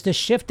is to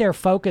shift their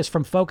focus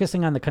from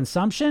focusing on the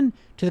consumption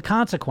to the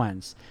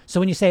consequence. So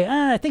when you say,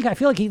 I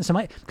feel like eating some,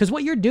 because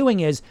what you're doing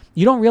is,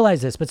 you don't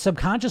realize this, but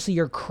subconsciously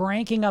you're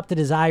cranking up the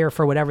desire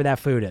for whatever that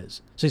food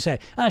is. So you say,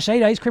 should I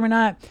eat ice cream or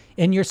not?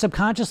 And you're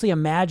subconsciously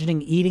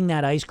imagining eating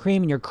that ice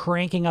cream, and you're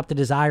cranking up the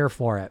desire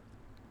for it.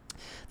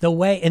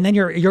 And then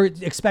you're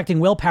expecting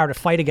willpower to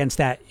fight against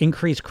that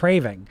increased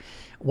craving.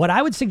 What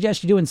I would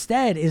suggest you do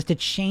instead is to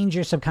change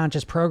your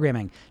subconscious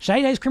programming. Should I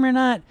eat ice cream or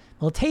not?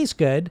 Well, it tastes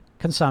good,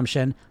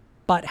 consumption,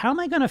 but how am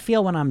I going to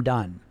feel when I'm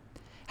done?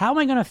 How am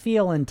I going to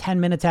feel in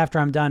 10 minutes after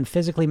I'm done,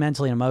 physically,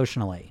 mentally, and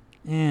emotionally?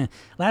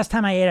 Last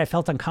time I ate, I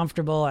felt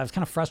uncomfortable. I was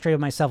kind of frustrated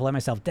with myself, let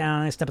myself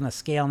down. I stepped on the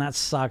scale and that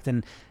sucked.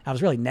 And I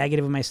was really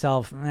negative with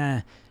myself.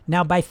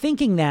 Now, by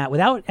thinking that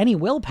without any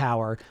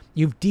willpower,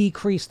 you've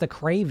decreased the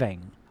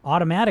craving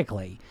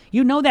automatically.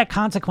 You know that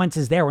consequence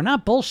is there. We're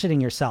not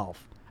bullshitting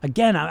yourself.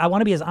 Again, I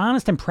want to be as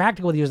honest and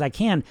practical with you as I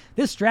can.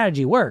 This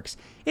strategy works.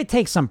 It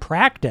takes some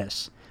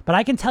practice. But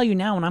I can tell you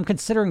now, when I'm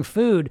considering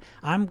food,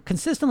 I'm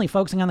consistently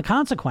focusing on the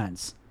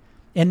consequence.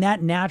 And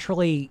that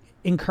naturally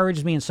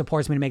encourages me and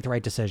supports me to make the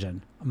right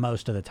decision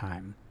most of the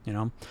time,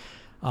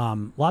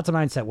 Lots of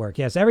mindset work.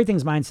 Yes,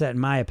 everything's mindset in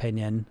my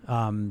opinion.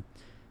 I'm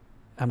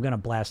going to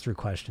blast through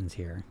questions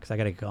here because I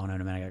got to get going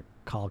in a minute. I got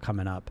a call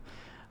coming up.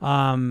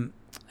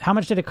 How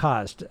much did it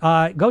cost?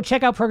 Go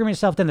check out Program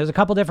Yourself Thin. There's a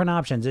couple different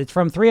options. It's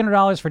from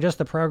 $300 for just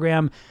the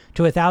program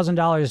to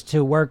 $1,000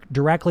 to work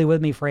directly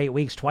with me for 8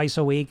 weeks, twice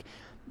a week.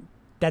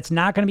 That's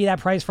not going to be that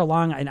price for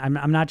long. And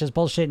I'm not just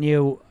bullshitting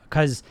you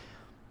because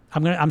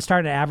I'm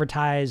starting to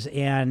advertise,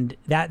 and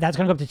that's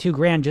going to go up to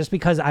 $2,000 just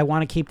because I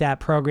want to keep that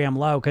program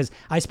low because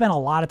I spend a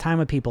lot of time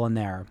with people in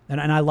there,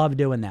 and I love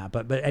doing that.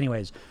 But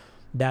anyways,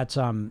 that's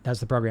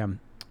the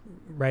program,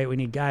 right? We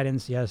need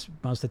guidance. Yes,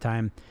 most of the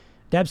time.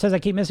 Deb says, I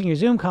keep missing your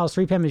Zoom calls.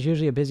 3 p.m. is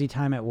usually a busy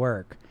time at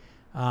work.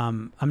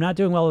 I'm not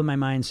doing well with my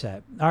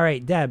mindset. All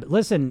right, Deb,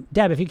 listen,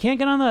 if you can't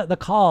get on the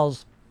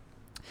calls,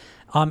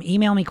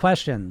 email me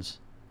questions,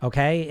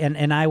 okay?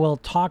 And I will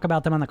talk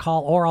about them on the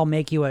call, or I'll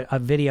make you a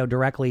video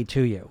directly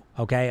to you,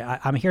 okay?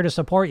 I'm here to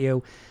support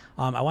you.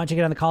 I want you to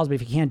get on the calls, but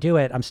if you can't do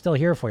it, I'm still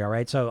here for you, all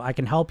right? So I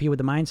can help you with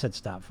the mindset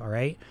stuff, all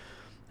right?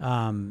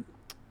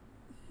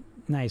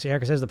 Nice.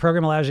 Erica says, the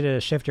program allows you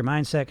to shift your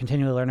mindset,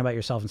 continually learn about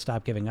yourself, and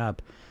stop giving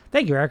up.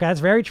 Thank you, Erica. That's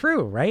very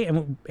true, right?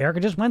 And Erica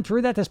just went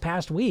through that this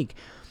past week.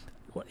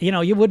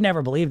 You would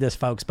never believe this,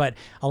 folks, but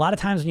a lot of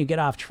times when you get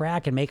off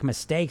track and make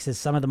mistakes is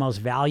some of the most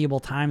valuable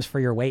times for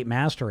your weight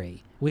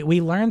mastery.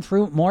 We learn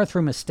more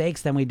through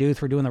mistakes than we do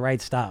through doing the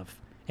right stuff.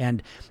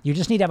 And you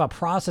just need to have a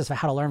process of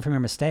how to learn from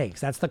your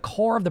mistakes. That's the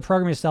core of the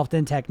Program Yourself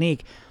Thin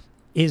technique,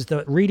 is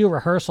the redo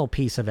rehearsal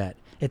piece of it.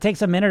 It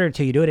takes a minute or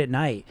two. You do it at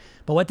night.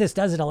 But what this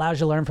does, it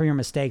allows you to learn from your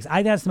mistakes. I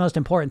think that's the most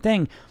important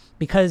thing,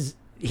 because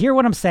hear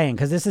what I'm saying,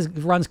 because this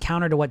runs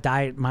counter to what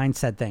diet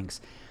mindset thinks.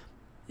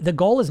 The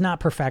goal is not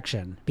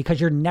perfection, because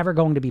you're never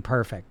going to be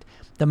perfect.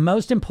 The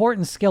most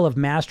important skill of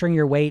mastering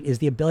your weight is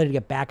the ability to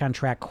get back on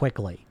track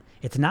quickly.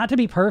 It's not to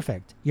be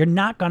perfect. You're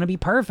not going to be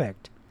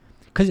perfect,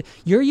 because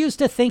you're used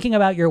to thinking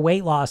about your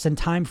weight loss in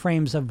time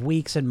frames of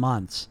weeks and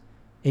months.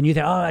 And you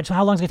think,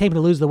 how long is it going to take me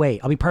to lose the weight?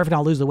 I'll be perfect,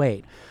 I'll lose the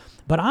weight.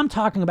 But I'm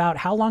talking about,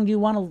 how long do you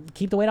want to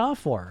keep the weight off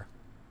for?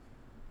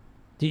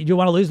 Do you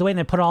want to lose the weight and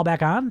then put it all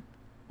back on?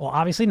 Well,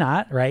 obviously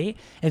not, right?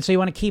 And so you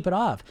want to keep it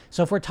off.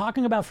 So if we're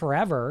talking about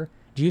forever,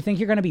 do you think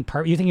you're going to be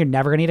you think you're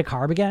never going to eat a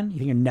carb again? You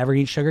think you're never going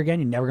to eat sugar again?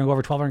 You're never going to go over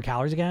 1,200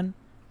 calories again?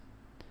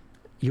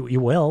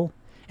 You will.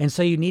 And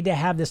so you need to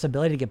have this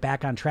ability to get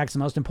back on track. It's the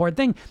most important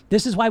thing.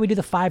 This is why we do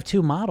the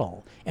 5-2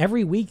 model.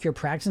 Every week you're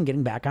practicing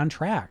getting back on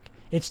track.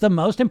 It's the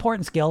most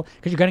important skill,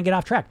 because you're going to get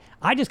off track.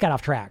 I just got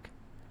off track.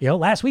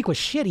 Last week was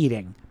shit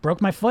eating. Broke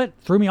my foot,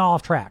 threw me all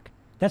off track.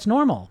 That's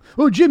normal.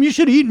 Oh, Jim, you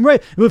should have eaten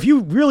right. If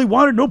you really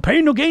wanted no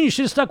pain, no gain, you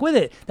should have stuck with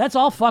it. That's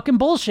all fucking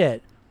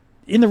bullshit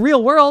in the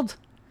real world.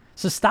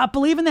 So stop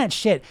believing that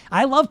shit.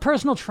 I love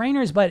personal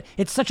trainers, but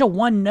it's such a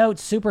one-note,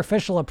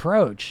 superficial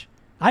approach.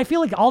 I feel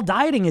like all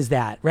dieting is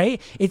that,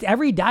 right?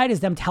 Every diet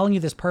is them telling you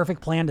this perfect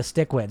plan to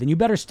stick with, and you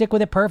better stick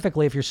with it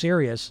perfectly if you're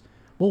serious.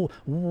 Well,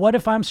 what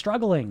if I'm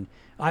struggling?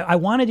 I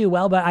want to do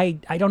well, but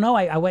I don't know.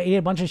 I ate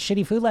a bunch of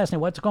shitty food last night.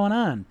 What's going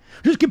on?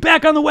 Just get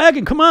back on the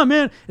wagon. Come on,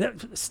 man.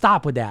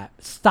 Stop with that.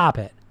 Stop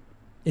it.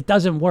 It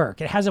doesn't work.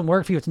 It hasn't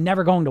worked for you. It's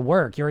never going to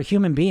work. You're a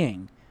human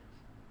being.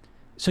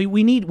 So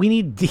we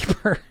need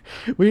deeper.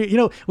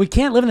 We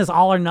can't live in this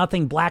all or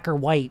nothing, black or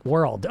white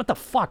world. What the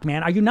fuck,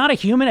 man? Are you not a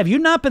human? Have you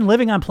not been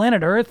living on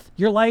planet Earth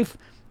your life?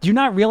 Do you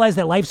not realize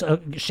that life's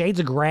shades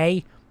of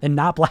gray and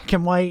not black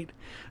and white?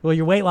 Well,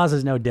 your weight loss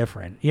is no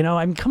different.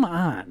 Come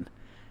on.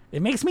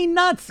 It makes me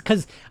nuts,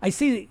 because I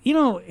see,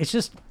 it's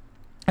just,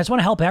 I just want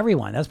to help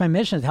everyone. That's my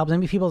mission, is to help as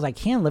many people as I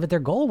can live at their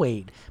goal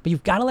weight. But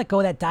you've got to let go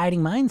of that dieting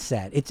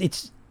mindset.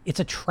 It's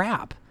a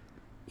trap.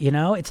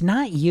 It's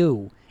not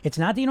you. It's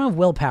not that you don't have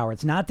willpower.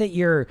 It's not that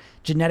you're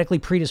genetically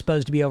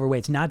predisposed to be overweight.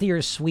 It's not that you're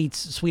a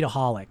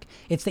sweetaholic.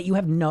 It's that you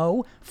have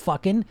no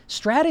fucking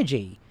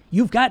strategy.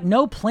 You've got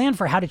no plan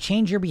for how to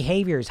change your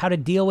behaviors, how to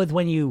deal with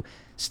when you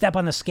step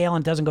on the scale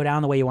and it doesn't go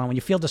down the way you want, when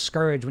you feel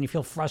discouraged, when you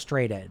feel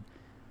frustrated.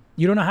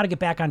 You don't know how to get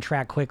back on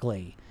track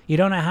quickly. You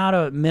don't know how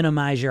to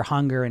minimize your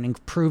hunger and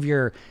improve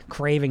your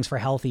cravings for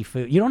healthy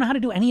food. You don't know how to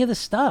do any of this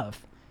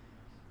stuff.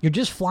 You're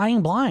just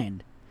flying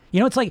blind.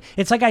 It's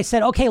like I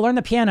said, okay, learn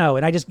the piano,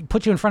 and I just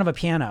put you in front of a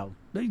piano.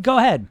 Go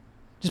ahead.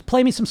 Just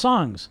play me some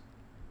songs.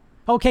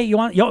 Okay,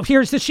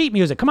 here's the sheet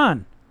music. Come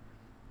on.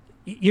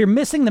 You're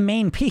missing the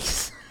main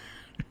piece,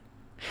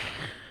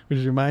 which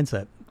is your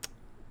mindset.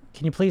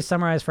 Can you please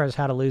summarize for us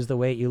how to lose the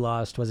weight you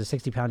lost? Was it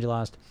 60 pounds you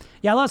lost?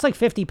 Yeah, I lost like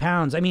 50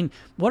 pounds. I mean,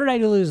 what did I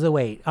do to lose the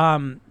weight?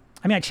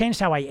 I changed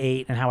how I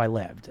ate and how I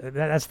lived.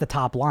 That's the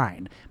top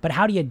line. But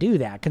how do you do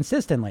that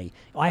consistently?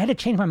 Well, I had to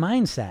change my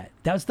mindset.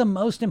 That was the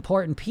most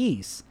important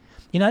piece.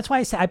 That's why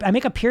I say I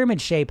make a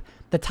pyramid shape.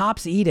 The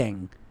top's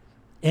eating,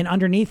 and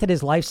underneath it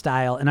is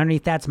lifestyle, and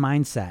underneath that's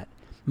mindset.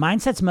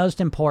 Mindset's most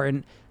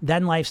important,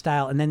 then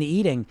lifestyle, and then the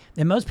eating.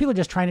 And most people are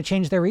just trying to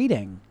change their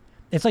eating.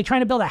 It's like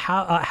trying to build a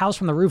house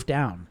from the roof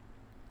down.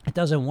 It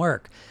doesn't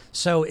work.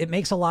 So it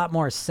makes a lot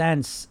more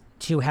sense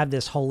to have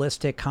this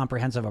holistic,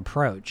 comprehensive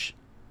approach.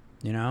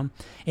 And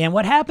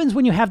what happens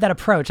when you have that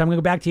approach? I'm going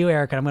to go back to you,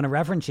 Erica. I'm going to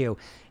reference you.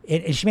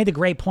 She made a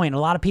great point. A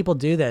lot of people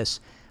do this.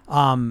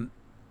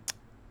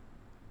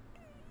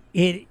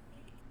 It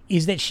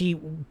is that she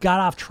got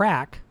off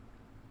track.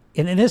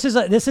 And this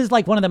is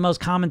like one of the most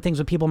common things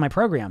with people in my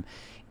program.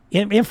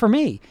 And for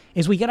me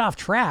is we get off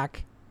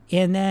track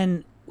and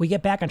then we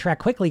get back on track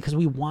quickly because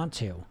we want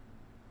to.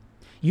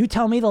 You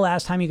tell me the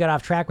last time you got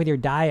off track with your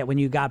diet when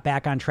you got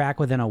back on track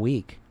within a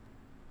week.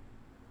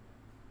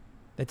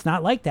 It's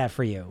not like that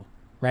for you,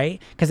 right?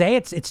 Because A,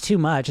 it's too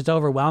much. It's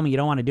overwhelming. You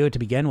don't want to do it to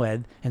begin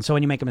with. And so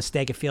when you make a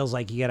mistake, it feels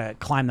like you got to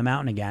climb the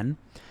mountain again.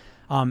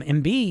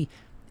 And B,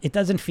 it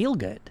doesn't feel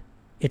good.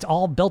 It's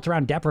all built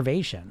around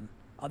deprivation.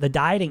 The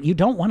dieting, you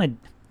don't want to...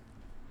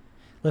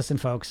 Listen,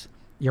 folks,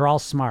 you're all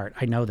smart.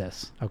 I know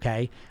this,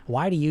 okay?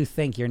 Why do you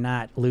think you're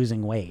not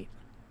losing weight?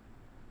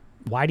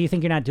 Why do you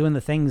think you're not doing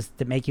the things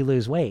that make you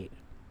lose weight?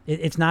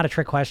 It's not a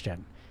trick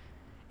question.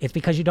 It's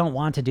because you don't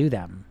want to do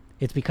them.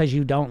 It's because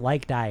you don't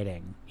like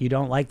dieting. You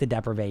don't like the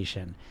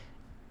deprivation.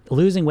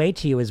 Losing weight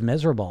to you is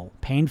miserable,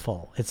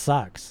 painful. It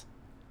sucks.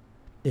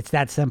 It's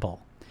that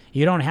simple.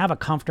 You don't have a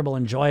comfortable,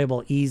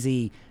 enjoyable,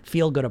 easy,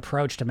 feel-good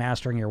approach to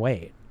mastering your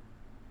weight.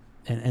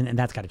 And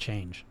that's got to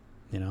change,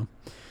 It's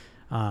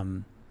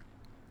not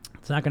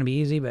going to be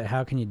easy, but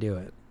how can you do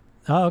it?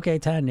 Oh, okay,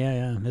 10.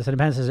 Yeah. This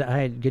depends.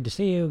 Hey, good to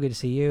see you. Good to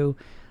see you.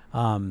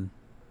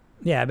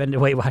 Yeah, I've been to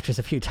Weight Watchers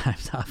a few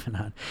times off and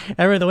on.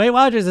 However, the Weight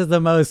Watchers is the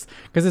most,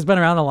 because it's been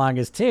around the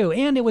longest too,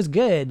 and it was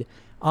good.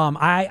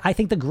 I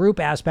think the group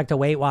aspect of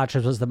Weight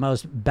Watchers was the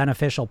most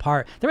beneficial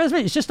part. The rest of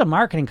it is just a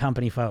marketing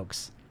company,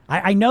 folks.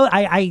 I know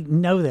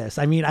this.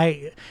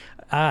 I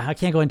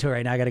can't go into it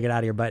right now. I got to get out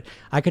of here. But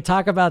I could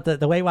talk about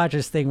the Weight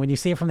Watchers thing. When you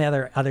see it from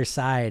the other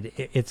side,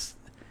 it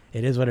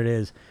is what it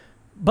is.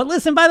 But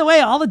listen, by the way,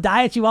 all the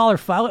diets you all are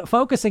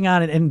focusing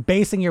on and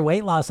basing your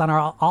weight loss on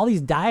all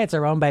these diets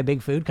are owned by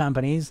big food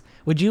companies.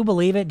 Would you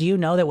believe it? Do you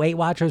know that Weight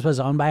Watchers was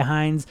owned by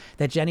Heinz,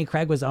 that Jenny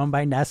Craig was owned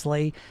by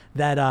Nestle,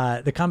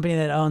 that the company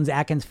that owns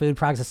Atkins Food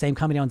Products, the same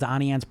company that owns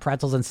Auntie Anne's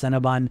Pretzels and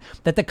Cinnabon,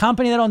 that the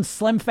company that owns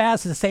Slim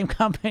Fast is the same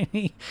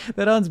company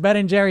that owns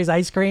Ben & Jerry's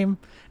ice cream?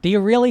 Do you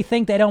really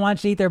think they don't want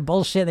you to eat their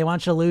bullshit? They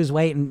want you to lose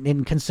weight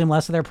and consume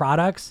less of their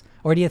products?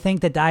 Or do you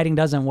think that dieting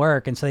doesn't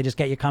work and so they just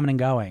get you coming and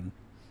going?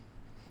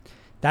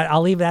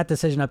 I'll leave that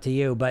decision up to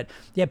you. But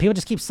yeah, people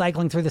just keep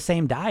cycling through the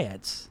same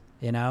diets,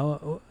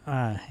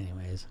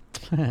 anyways.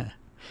 Oh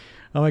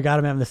my God,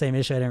 I'm having the same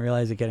issue. I didn't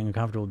realize it, getting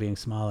uncomfortable being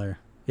smaller.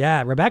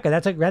 Yeah, Rebecca,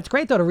 that's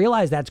great though to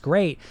realize. That's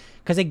great.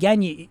 Because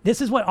again,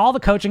 this is what all the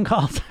coaching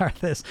calls are.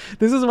 This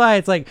is why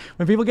it's like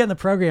when people get in the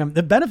program,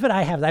 the benefit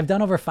I have is I've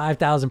done over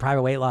 5,000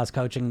 private weight loss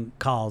coaching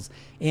calls.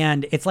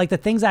 And it's like the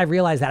things I've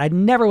realized that I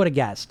never would have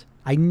guessed.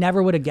 I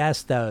never would have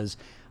guessed those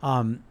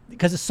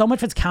because so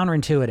much of it's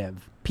counterintuitive.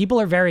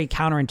 People are very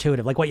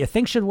counterintuitive. Like what you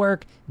think should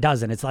work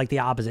doesn't. It's like the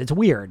opposite. It's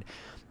weird.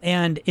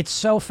 And it's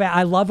so fast.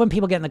 I love when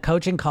people get in the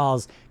coaching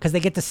calls because they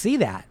get to see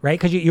that, right?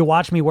 Because you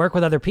watch me work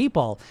with other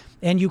people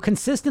and you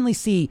consistently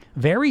see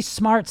very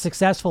smart,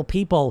 successful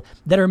people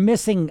that are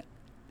missing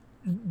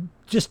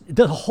just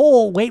the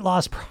whole weight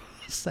loss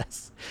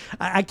process.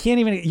 I can't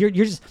even, you're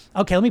just,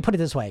 okay, let me put it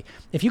this way.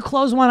 If you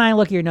close one eye and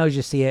look at your nose,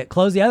 you see it.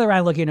 Close the other eye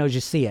and look at your nose,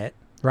 you see it,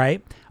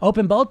 right?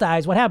 Open both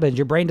eyes, what happens?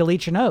 Your brain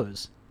deletes your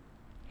nose.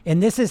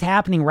 And this is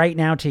happening right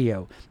now to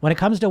you. When it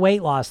comes to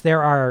weight loss,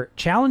 there are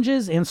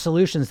challenges and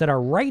solutions that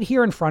are right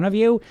here in front of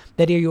you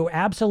that you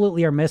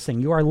absolutely are missing.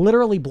 You are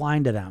literally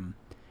blind to them.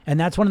 And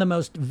that's one of the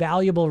most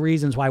valuable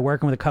reasons why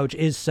working with a coach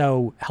is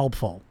so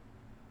helpful.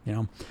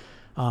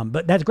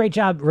 But that's a great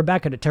job,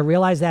 Rebecca, to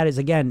realize that is,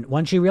 again,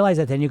 once you realize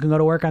that, then you can go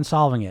to work on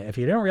solving it. If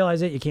you don't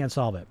realize it, you can't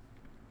solve it.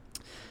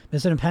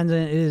 Miss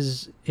Independent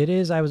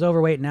is, I was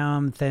overweight, now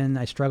I'm thin.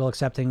 I struggle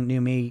accepting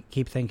new me,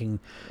 keep thinking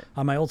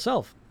on my old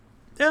self.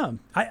 Yeah,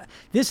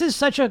 this is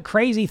such a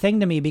crazy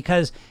thing to me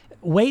because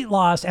weight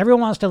loss,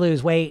 everyone wants to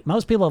lose weight.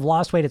 Most people have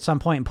lost weight at some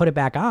point and put it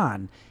back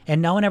on.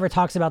 And no one ever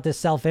talks about this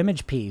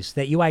self-image piece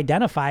that you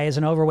identify as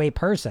an overweight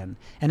person.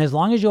 And as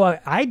long as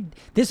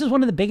this is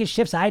one of the biggest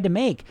shifts I had to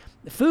make.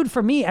 Food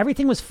for me,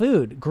 everything was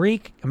food.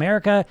 Greek,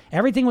 America,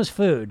 everything was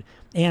food.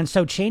 And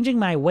so changing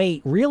my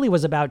weight really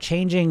was about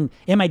changing.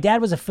 And my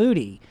dad was a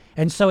foodie.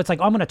 And so it's like,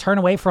 oh, I'm going to turn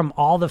away from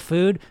all the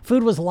food.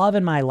 Food was love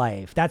in my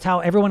life. That's how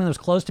everyone that was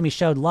close to me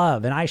showed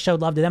love. And I showed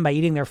love to them by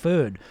eating their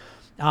food.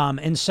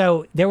 And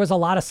so there was a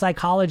lot of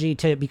psychology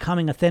to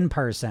becoming a thin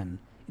person.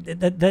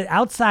 The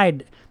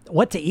outside,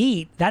 what to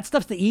eat, that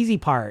stuff's the easy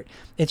part.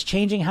 It's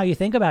changing how you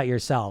think about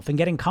yourself and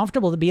getting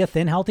comfortable to be a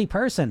thin, healthy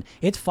person.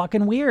 It's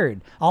fucking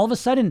weird. All of a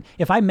sudden,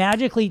 if I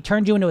magically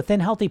turned you into a thin,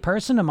 healthy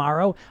person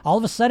tomorrow, all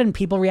of a sudden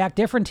people react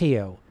different to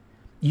you.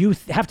 You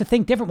have to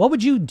think different. What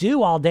would you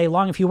do all day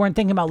long if you weren't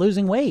thinking about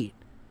losing weight?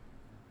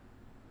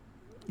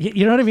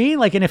 You know what I mean?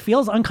 Like, and it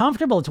feels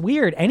uncomfortable. It's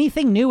weird.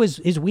 Anything new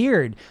is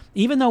weird.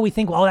 Even though we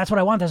think, well, that's what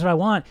I want. That's what I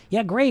want.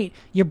 Yeah, great.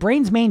 Your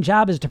brain's main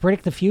job is to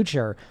predict the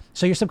future.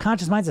 So your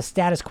subconscious mind's a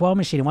status quo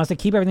machine. It wants to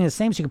keep everything the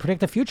same so you can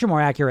predict the future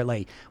more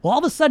accurately. Well, all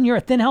of a sudden you're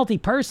a thin, healthy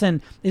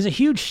person is a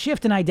huge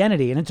shift in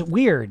identity, and it's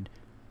weird.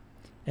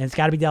 And it's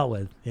got to be dealt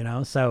with, you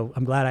know? So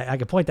I'm glad I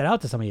could point that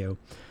out to some of you.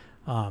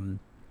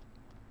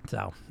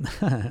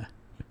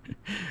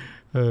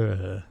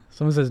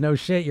 Someone says, no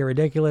shit, you're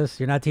ridiculous.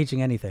 You're not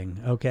teaching anything.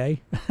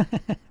 Okay.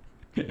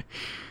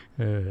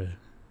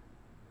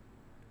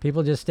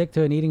 People just stick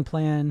to an eating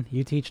plan.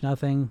 You teach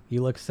nothing.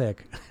 You look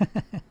sick.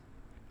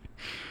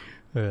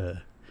 It's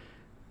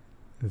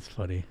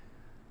funny.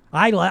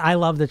 I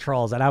love the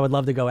trolls, and I would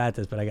love to go at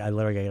this, but I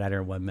literally got to get out of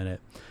here in 1 minute.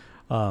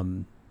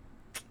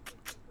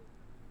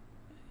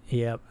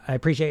 Yep. I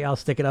appreciate y'all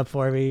sticking up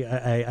for me.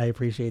 I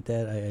appreciate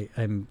that.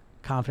 I'm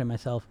confident in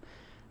myself,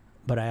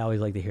 but I always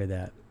like to hear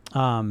that.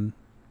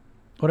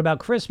 What about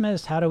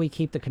Christmas? How do we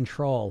keep the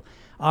control?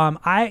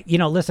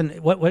 Listen,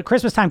 what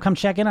Christmas time, come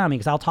check in on me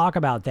because I'll talk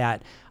about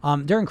that.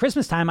 During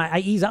Christmas time, I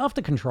ease off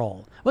the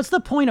control. What's the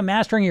point of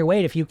mastering your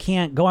weight if you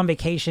can't go on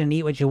vacation and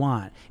eat what you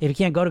want? If you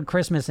can't go to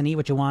Christmas and eat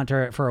what you want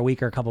for a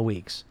week or a couple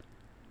weeks?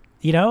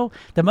 You know,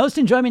 the most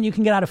enjoyment you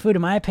can get out of food,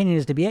 in my opinion,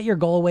 is to be at your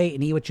goal weight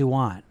and eat what you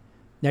want.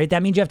 Right?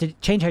 That means you have to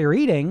change how you're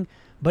eating,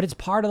 but it's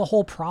part of the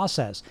whole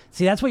process.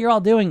 See, that's what you're all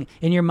doing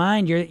in your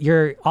mind.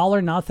 You're all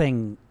or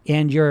nothing,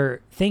 and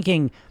you're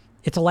thinking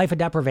it's a life of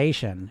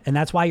deprivation, and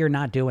that's why you're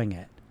not doing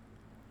it.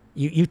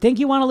 You think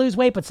you want to lose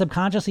weight, but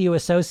subconsciously you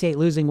associate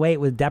losing weight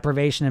with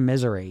deprivation and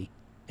misery,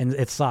 and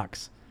it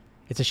sucks.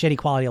 It's a shitty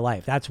quality of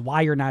life. That's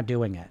why you're not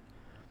doing it.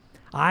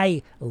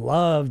 I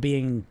love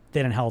being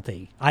thin and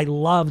healthy. I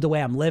love the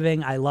way I'm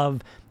living. I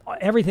love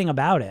everything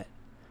about it.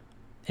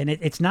 And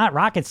it's not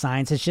rocket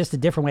science. It's just a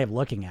different way of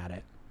looking at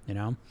it, you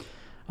know?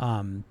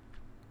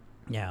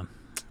 Yeah.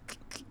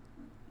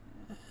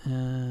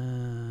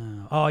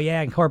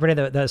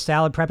 Incorporated the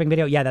salad prepping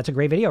video. Yeah, that's a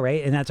great video,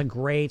 right? And that's a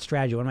great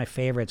strategy. One of my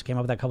favorites. Came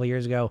up with that a couple of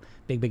years ago.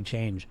 Big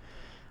change.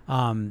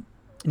 Now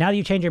that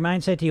you change your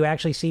mindset, do you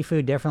actually see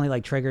food differently,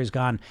 like triggers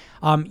gone?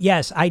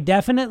 Yes, I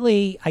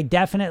definitely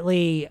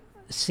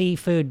see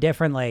food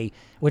differently,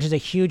 which is a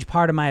huge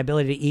part of my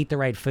ability to eat the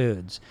right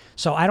foods.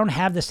 So I don't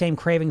have the same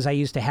cravings I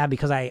used to have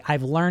because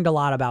I've learned a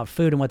lot about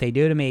food and what they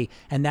do to me,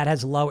 and that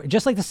has lowered,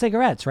 just like the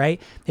cigarettes, right?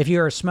 If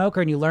you're a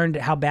smoker and you learned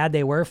how bad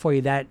they were for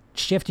you, that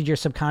shifted your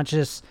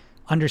subconscious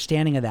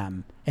understanding of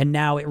them, and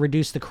now it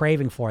reduced the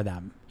craving for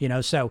them, you know?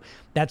 So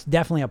that's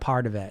definitely a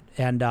part of it.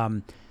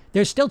 And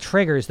there's still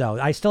triggers, though.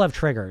 I still have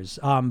triggers,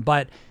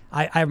 but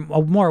I'm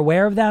more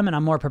aware of them, and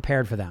I'm more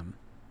prepared for them,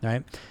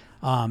 right?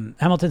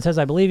 Hamilton says,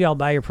 I believe you. I'll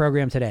buy your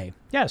program today.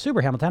 Yeah,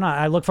 super, Hamilton.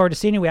 I look forward to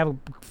seeing you.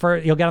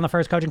 You'll get on the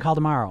first coaching call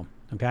tomorrow.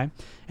 Okay. And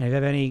if you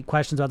have any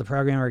questions about the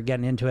program or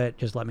getting into it,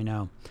 just let me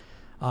know.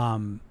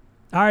 All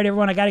right,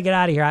 everyone, I got to get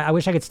out of here. I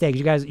wish I could stay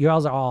because you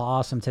guys are all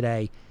awesome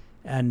today.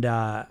 And,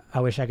 I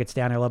wish I could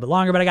stay on here a little bit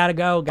longer, but I got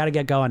to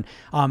get going.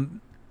 Oh,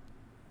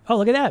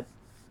 look at that.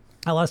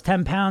 I lost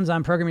 10 pounds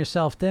on Program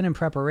Yourself Thin in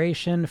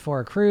preparation for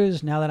a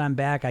cruise. Now that I'm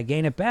back, I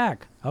gain it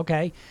back.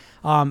 Okay.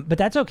 But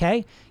that's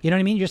okay. You know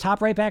what I mean? You just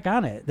hop right back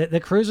on it. The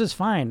cruise is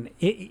fine.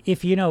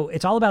 If you know,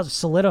 it's all about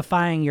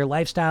solidifying your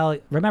lifestyle.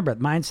 Remember,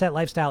 mindset,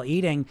 lifestyle,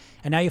 eating,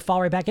 and now you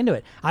fall right back into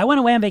it. I went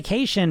away on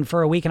vacation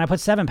for a week and I put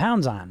 7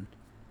 pounds on.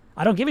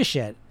 I don't give a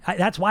shit.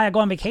 That's why I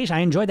go on vacation. I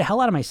enjoyed the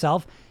hell out of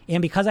myself.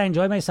 And because I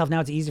enjoyed myself, now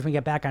it's easy for me to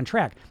get back on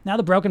track. Now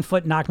the broken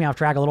foot knocked me off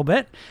track a little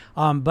bit.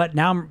 But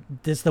now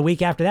this the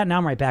week after that, now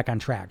I'm right back on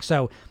track.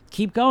 So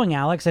keep going,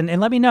 Alex. And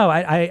let me know.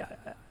 I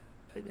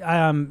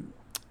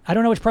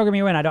don't know which program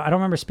you're in. I don't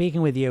remember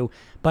speaking with you,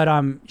 but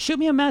shoot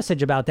me a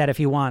message about that if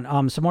you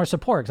want some more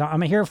support. 'Cause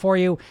I'm here for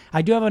you.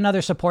 I do have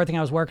another support thing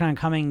I was working on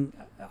coming.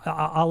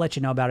 I'll let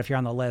you know about if you're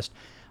on the list.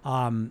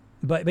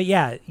 But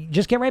yeah,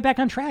 just get right back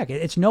on track.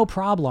 It's no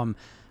problem,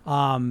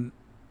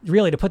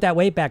 really, to put that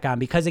weight back on,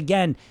 because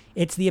again,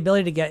 it's the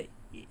ability to get,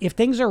 if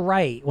things are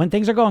right, when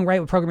things are going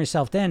right with Program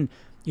Yourself Thin,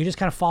 you just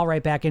kind of fall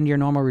right back into your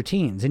normal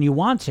routines, and you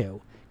want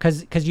to,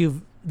 because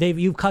you've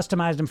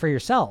customized them for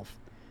yourself.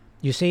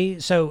 You see?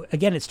 So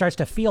again, it starts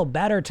to feel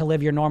better to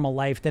live your normal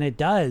life than it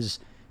does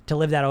to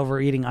live that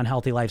overeating,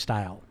 unhealthy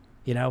lifestyle.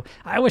 You know,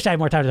 I wish I had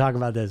more time to talk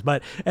about this,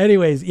 but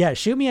anyways, yeah,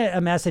 shoot me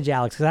a message,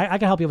 Alex, because I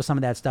can help you with some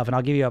of that stuff, and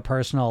I'll give you a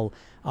personal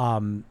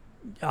kind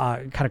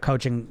of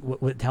coaching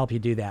to help you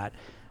do that.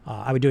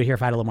 I would do it here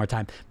if I had a little more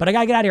time, but I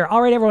gotta get out of here.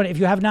 All right, everyone, if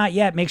you have not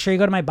yet, make sure you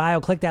go to my bio,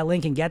 click that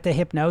link, and get the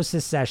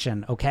hypnosis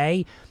session.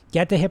 Okay,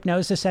 get the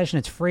hypnosis session.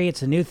 It's free.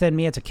 It's a new Thin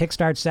Me. It's a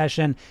kickstart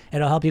session.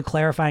 It'll help you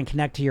clarify and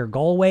connect to your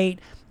goal weight.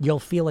 You'll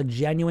feel a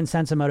genuine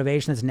sense of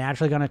motivation that's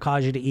naturally going to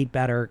cause you to eat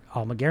better.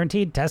 I'm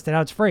guaranteed. Test it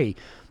out. It's free.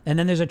 And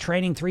then there's a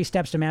training, 3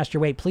 steps to master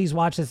your weight. Please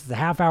watch this. It's a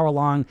half hour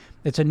long.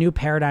 It's a new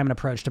paradigm and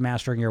approach to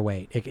mastering your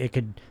weight. It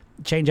could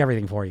change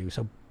everything for you.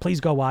 So please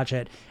go watch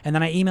it. And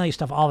then I email you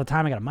stuff all the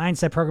time. I got a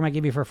mindset program I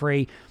give you for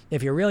free.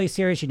 If you're really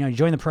serious, you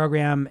join the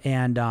program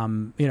and,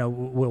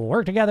 we'll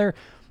work together.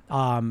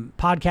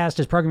 Podcast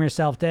is Program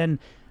Yourself Thin.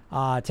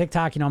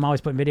 TikTok, I'm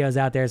always putting videos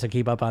out there, so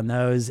keep up on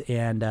those.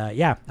 And I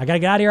got to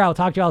get out of here. I'll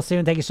talk to you all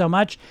soon. Thank you so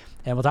much.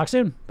 And we'll talk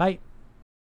soon. Bye.